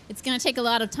 really, it's going to take a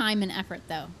lot of time and effort,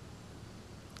 though.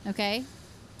 Okay?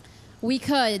 We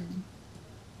could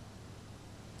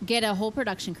get a whole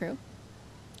production crew.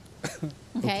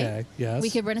 Okay, yes. We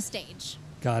could rent a stage.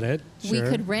 Got it. Sure. We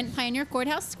could rent Pioneer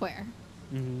Courthouse Square.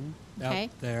 Mm-hmm. Okay.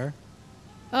 Out there.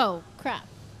 Oh, crap.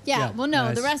 Yeah, Yeah, well, no,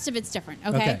 nice. the rest of it's different.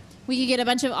 Okay? Okay. We could get a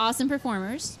bunch of awesome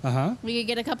performers. Uh-huh. We could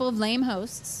get a couple of lame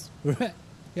hosts.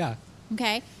 Yeah.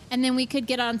 Okay? And then we could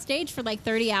get on stage for like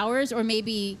 30 hours or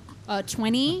maybe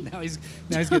 20. Now he's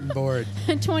getting bored.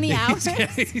 20 hours.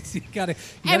 you gotta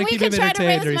And we keep could him try to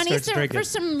entertained or raise he money starts drinking. for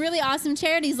some really awesome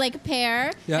charities like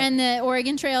PAIR Yeah. and the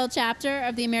Oregon Trail chapter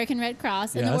of the American Red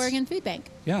Cross and the Yes. Oregon Food Bank.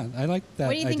 Yeah, I like that.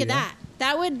 What do you think of idea.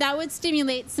 that? That would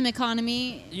stimulate some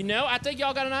economy. You know, I think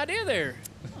y'all got an idea there.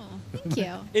 Thank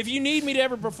you. If you need me to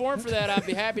ever perform for that, I'd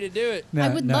be happy to do it. I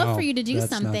would love for you to do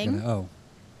that's not something. gonna- oh.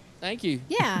 Thank you.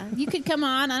 Yeah, you could come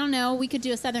on. I don't know. We could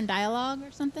do a Southern dialogue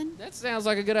or something. That sounds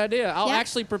like a good idea. I'll Yeah.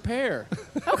 actually prepare.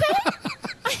 Okay.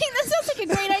 I think that sounds like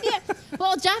a great idea.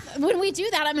 Well, Jeff, when we do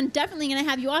that, I'm definitely going to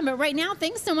have you on. But right now,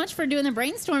 thanks so much for doing the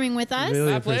brainstorming with us. Really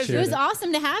My appreciate pleasure. It was it.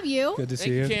 awesome to have you. Good to Thank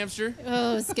see you, you. Camster.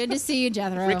 Oh, it's good to see you,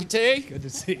 Jethro. Ricky T. Good to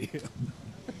see you.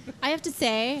 I have to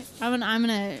say, I'm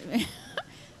gonna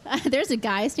There's a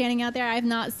guy standing out there I've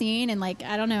not seen in like,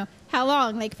 I don't know, how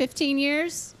long? Like 15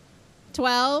 years?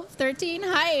 12? 13?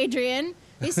 Hi, Adrian.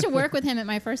 I used to work with him at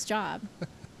my first job.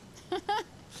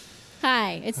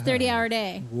 Hi, it's 30-hour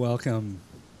day. Welcome.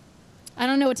 I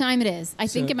don't know what time it is. I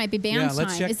think it might be band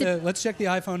let's time. Let's check the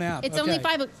iPhone app. It's only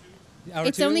 5 Hour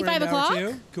It's two, only we're 5 in hour o'clock?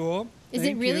 two. Cool. Is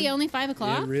Thank it really you. only 5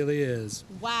 o'clock? It really is.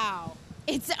 Wow.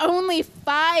 It's only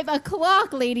 5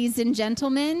 o'clock, ladies and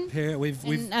gentlemen. We've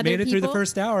And other made it through the people?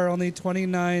 first hour. Only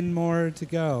 29 more to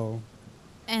go.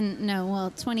 And no,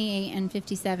 well, 28 and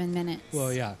 57 minutes.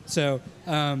 Well, yeah. So,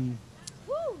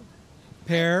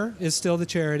 Pear is still the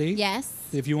charity. Yes.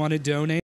 If you want to donate.